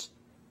glimpse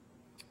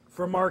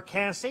for Mark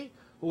Casse,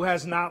 who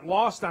has not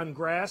lost on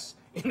grass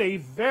in a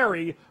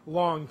very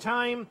long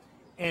time,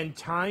 and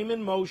Time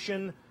in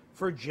Motion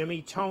for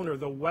Jimmy Toner.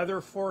 The weather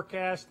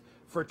forecast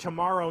for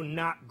tomorrow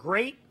not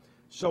great,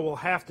 so we'll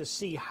have to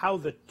see how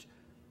the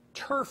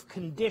turf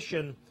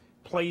condition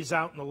plays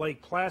out in the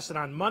Lake Placid.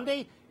 On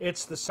Monday,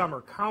 it's the Summer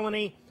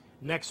Colony.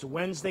 Next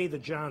Wednesday, the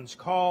John's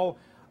Call.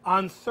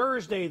 On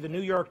Thursday, the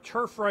New York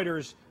Turf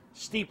Riders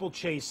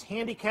Steeplechase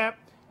Handicap,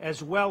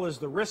 as well as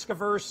the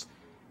Risk-Averse.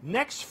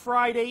 Next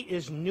Friday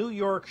is New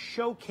York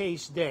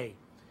Showcase Day.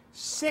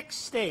 6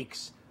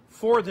 stakes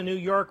for the New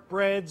York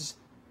Breds.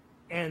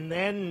 And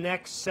then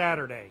next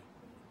Saturday,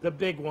 the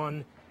big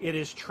one, it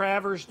is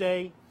Travers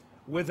Day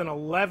with an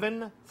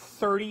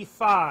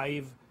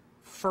 11:35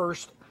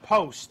 first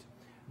post.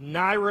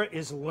 NYRA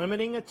is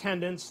limiting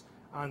attendance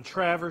on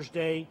Travers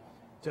Day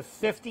to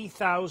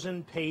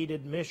 50,000 paid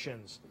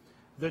admissions.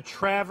 The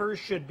Travers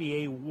should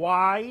be a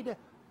wide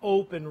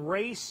open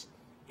race,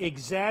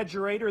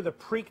 Exaggerator, the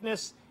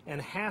Preakness and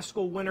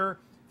Haskell winner,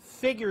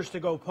 figures to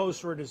go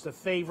postward as the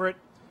favorite,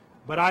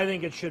 but I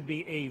think it should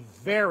be a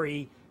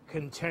very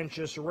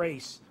contentious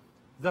race.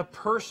 The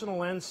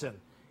Personal Ensign,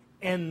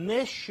 and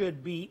this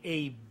should be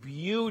a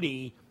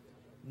beauty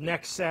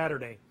next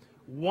Saturday.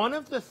 One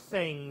of the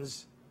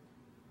things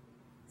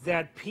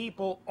that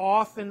people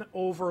often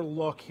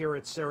overlook here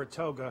at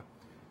Saratoga,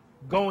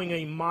 going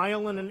a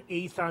 1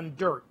 1/8 on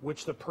dirt,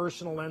 which the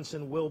Personal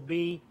Ensign will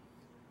be,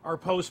 are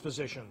post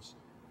positions.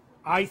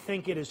 I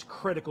think it is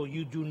critical.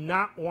 You do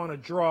not want to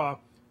draw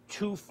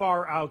too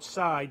far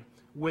outside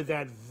with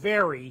that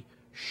very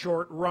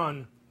short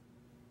run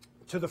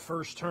to the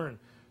first turn.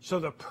 So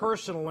the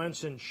Personal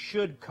Ensign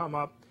should come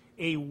up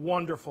a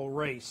wonderful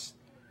race.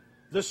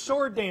 The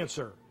Sword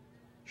Dancer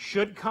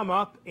should come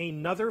up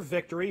another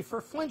victory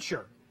for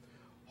Flincher.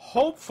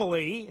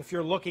 Hopefully, if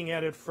you're looking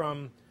at it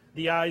from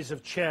the eyes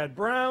of Chad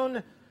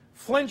Brown,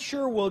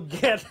 Flincher will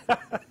get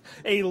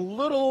a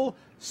little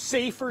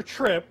safer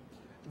trip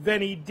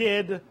than he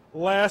did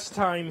last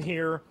time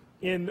here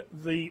in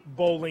the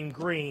Bowling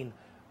Green.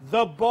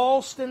 The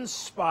Ballston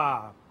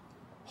Spa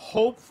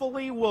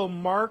hopefully will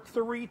mark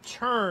the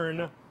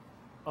return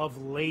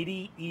of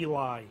Lady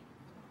Eli.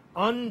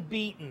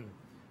 Unbeaten,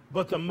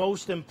 but the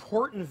most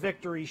important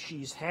victory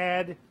she's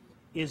had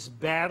is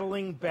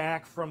battling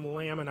back from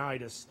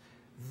laminitis.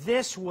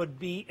 This would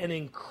be an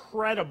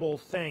incredible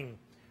thing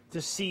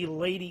to see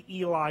Lady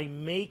Eli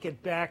make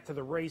it back to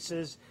the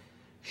races.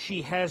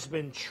 She has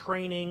been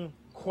training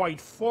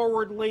quite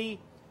forwardly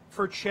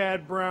for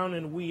Chad Brown,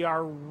 and we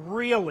are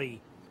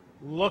really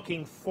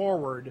looking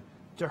forward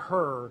to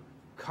her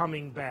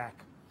coming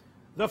back.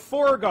 The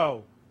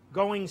Forgo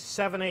going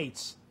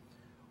 7/8.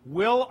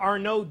 Will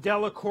Arnaud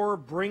Delacour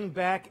bring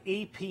back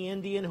AP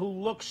Indian, who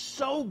looked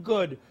so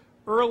good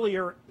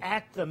earlier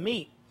at the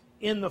meet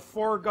in the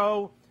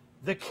Forgo?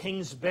 The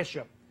King's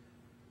Bishop.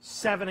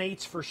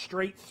 7/8 for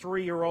straight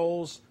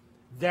 3-year-olds.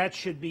 That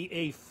should be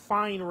a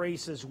fine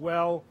race as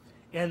well.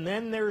 And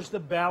then there's the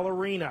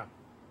Ballerina.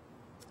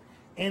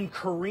 And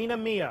Karina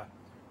Mia,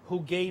 who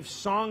gave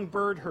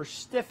Songbird her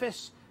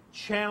stiffest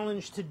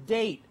challenge to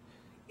date.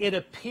 It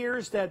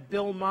appears that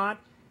Bill Mott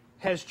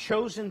has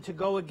chosen to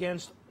go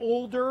against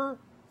older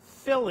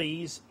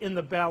fillies in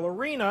the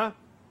Ballerina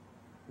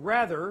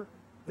rather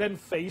than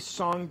face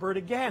Songbird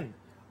again.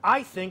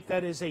 I think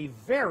that is a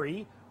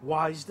very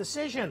wise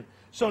decision.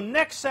 So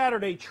next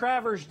Saturday,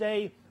 Travers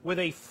Day, with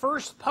a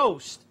first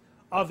post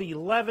of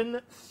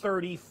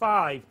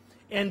 11:35.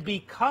 And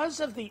because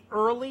of the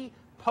early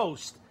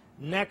post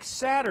next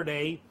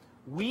Saturday,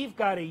 we've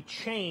got a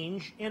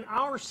change in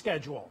our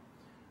schedule.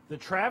 The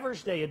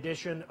Travers Day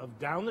edition of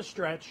Down the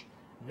Stretch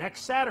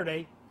next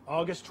Saturday,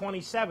 August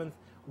 27th,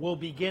 will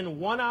begin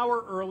 1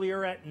 hour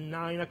earlier at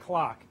 9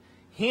 o'clock.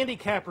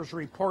 Handicappers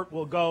Report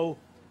will go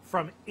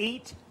from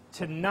 8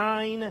 to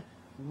 9.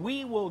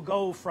 We will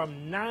go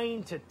from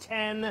 9 to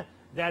 10.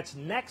 That's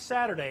next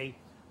Saturday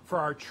for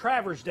our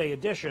Travers Day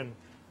edition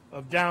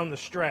of Down the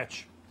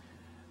Stretch.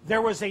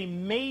 There was a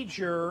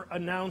major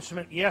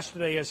announcement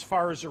yesterday as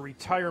far as a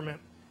retirement.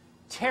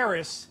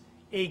 Terrace,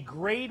 a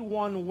Grade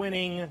 1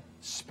 winning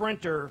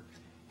sprinter,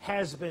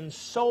 has been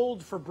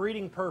sold for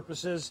breeding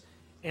purposes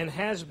and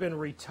has been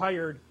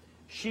retired.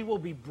 She will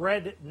be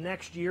bred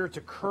next year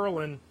to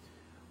Curlin.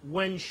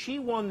 When she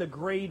won the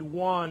Grade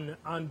 1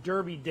 on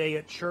Derby Day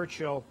at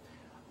Churchill,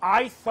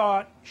 I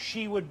thought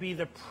she would be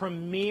the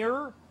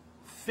premier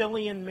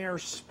filly and mare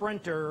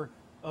sprinter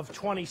of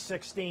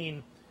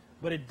 2016,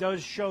 but it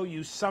does show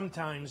you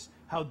sometimes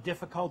how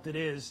difficult it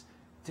is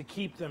to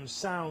keep them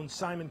sound.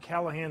 Simon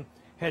Callahan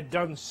had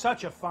done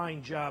such a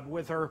fine job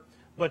with her,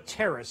 but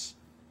Terrace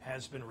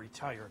has been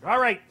retired. All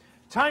right,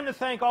 time to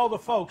thank all the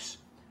folks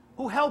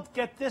who helped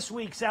get this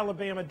week's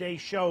Alabama Day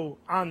show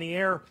on the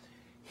air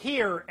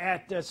here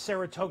at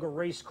Saratoga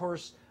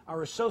Racecourse.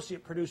 Our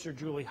associate producer,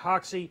 Julie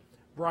Hoxie,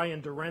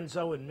 Brian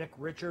Dorenzo, and Nick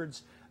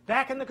Richards.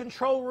 Back in the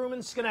control room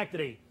in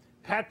Schenectady,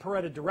 Pat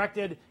Peretta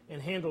directed and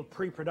handled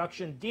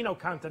pre-production. Dino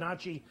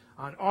Contanacci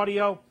on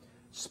audio.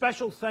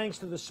 Special thanks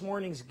to this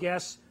morning's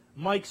guests,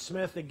 Mike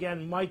Smith.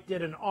 Again, Mike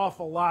did an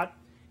awful lot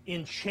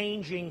in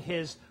changing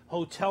his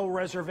hotel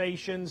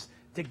reservations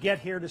to get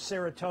here to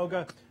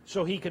Saratoga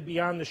so he could be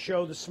on the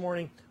show this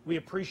morning. We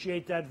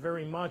appreciate that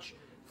very much.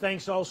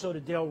 Thanks also to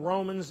Dale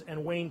Romans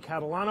and Wayne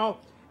Catalano.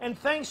 And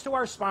thanks to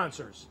our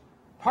sponsors,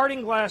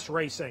 Parting Glass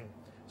Racing,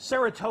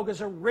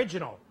 Saratoga's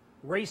original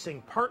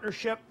racing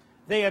partnership.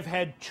 They have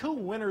had 2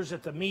 winners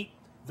at the meet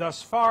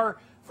thus far.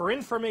 For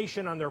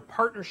information on their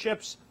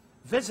partnerships,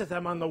 visit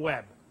them on the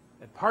web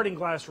at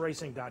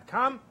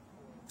partingglassracing.com.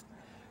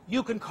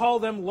 You can call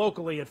them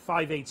locally at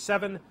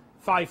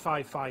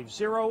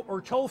 587-5550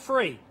 or toll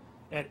free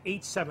at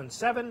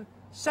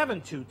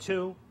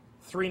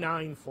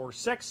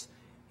 877-722-3946.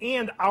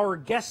 And our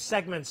guest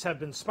segments have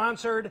been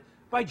sponsored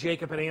by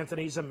Jacob and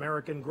Anthony's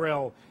American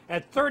Grill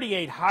at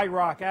 38 High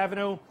Rock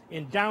Avenue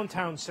in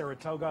downtown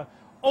Saratoga.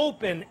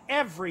 Open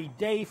every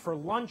day for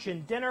lunch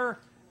and dinner,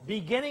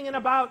 beginning in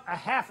about a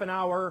half an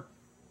hour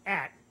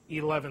at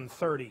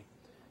 11:30.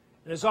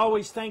 And as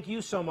always, thank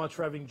you so much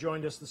for having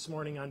joined us this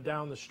morning on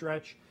Down the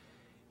Stretch.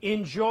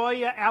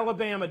 Enjoy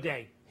Alabama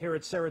Day here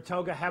at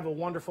Saratoga. Have a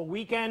wonderful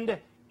weekend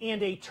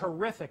and a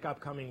terrific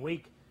upcoming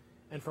week.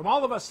 And from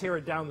all of us here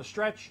at Down the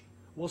Stretch,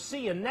 we'll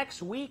see you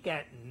next week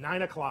at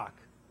 9 o'clock.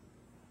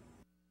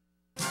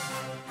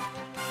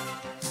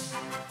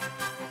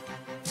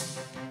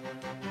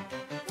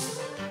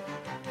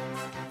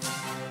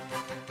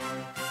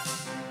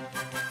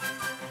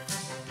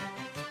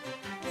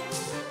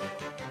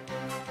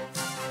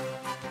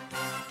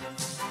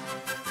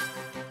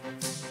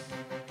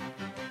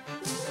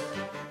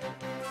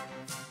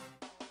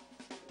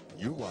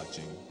 You're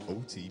watching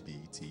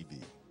OTB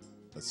TV,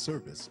 a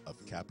service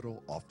of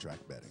Capital Off-Track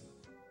Betting.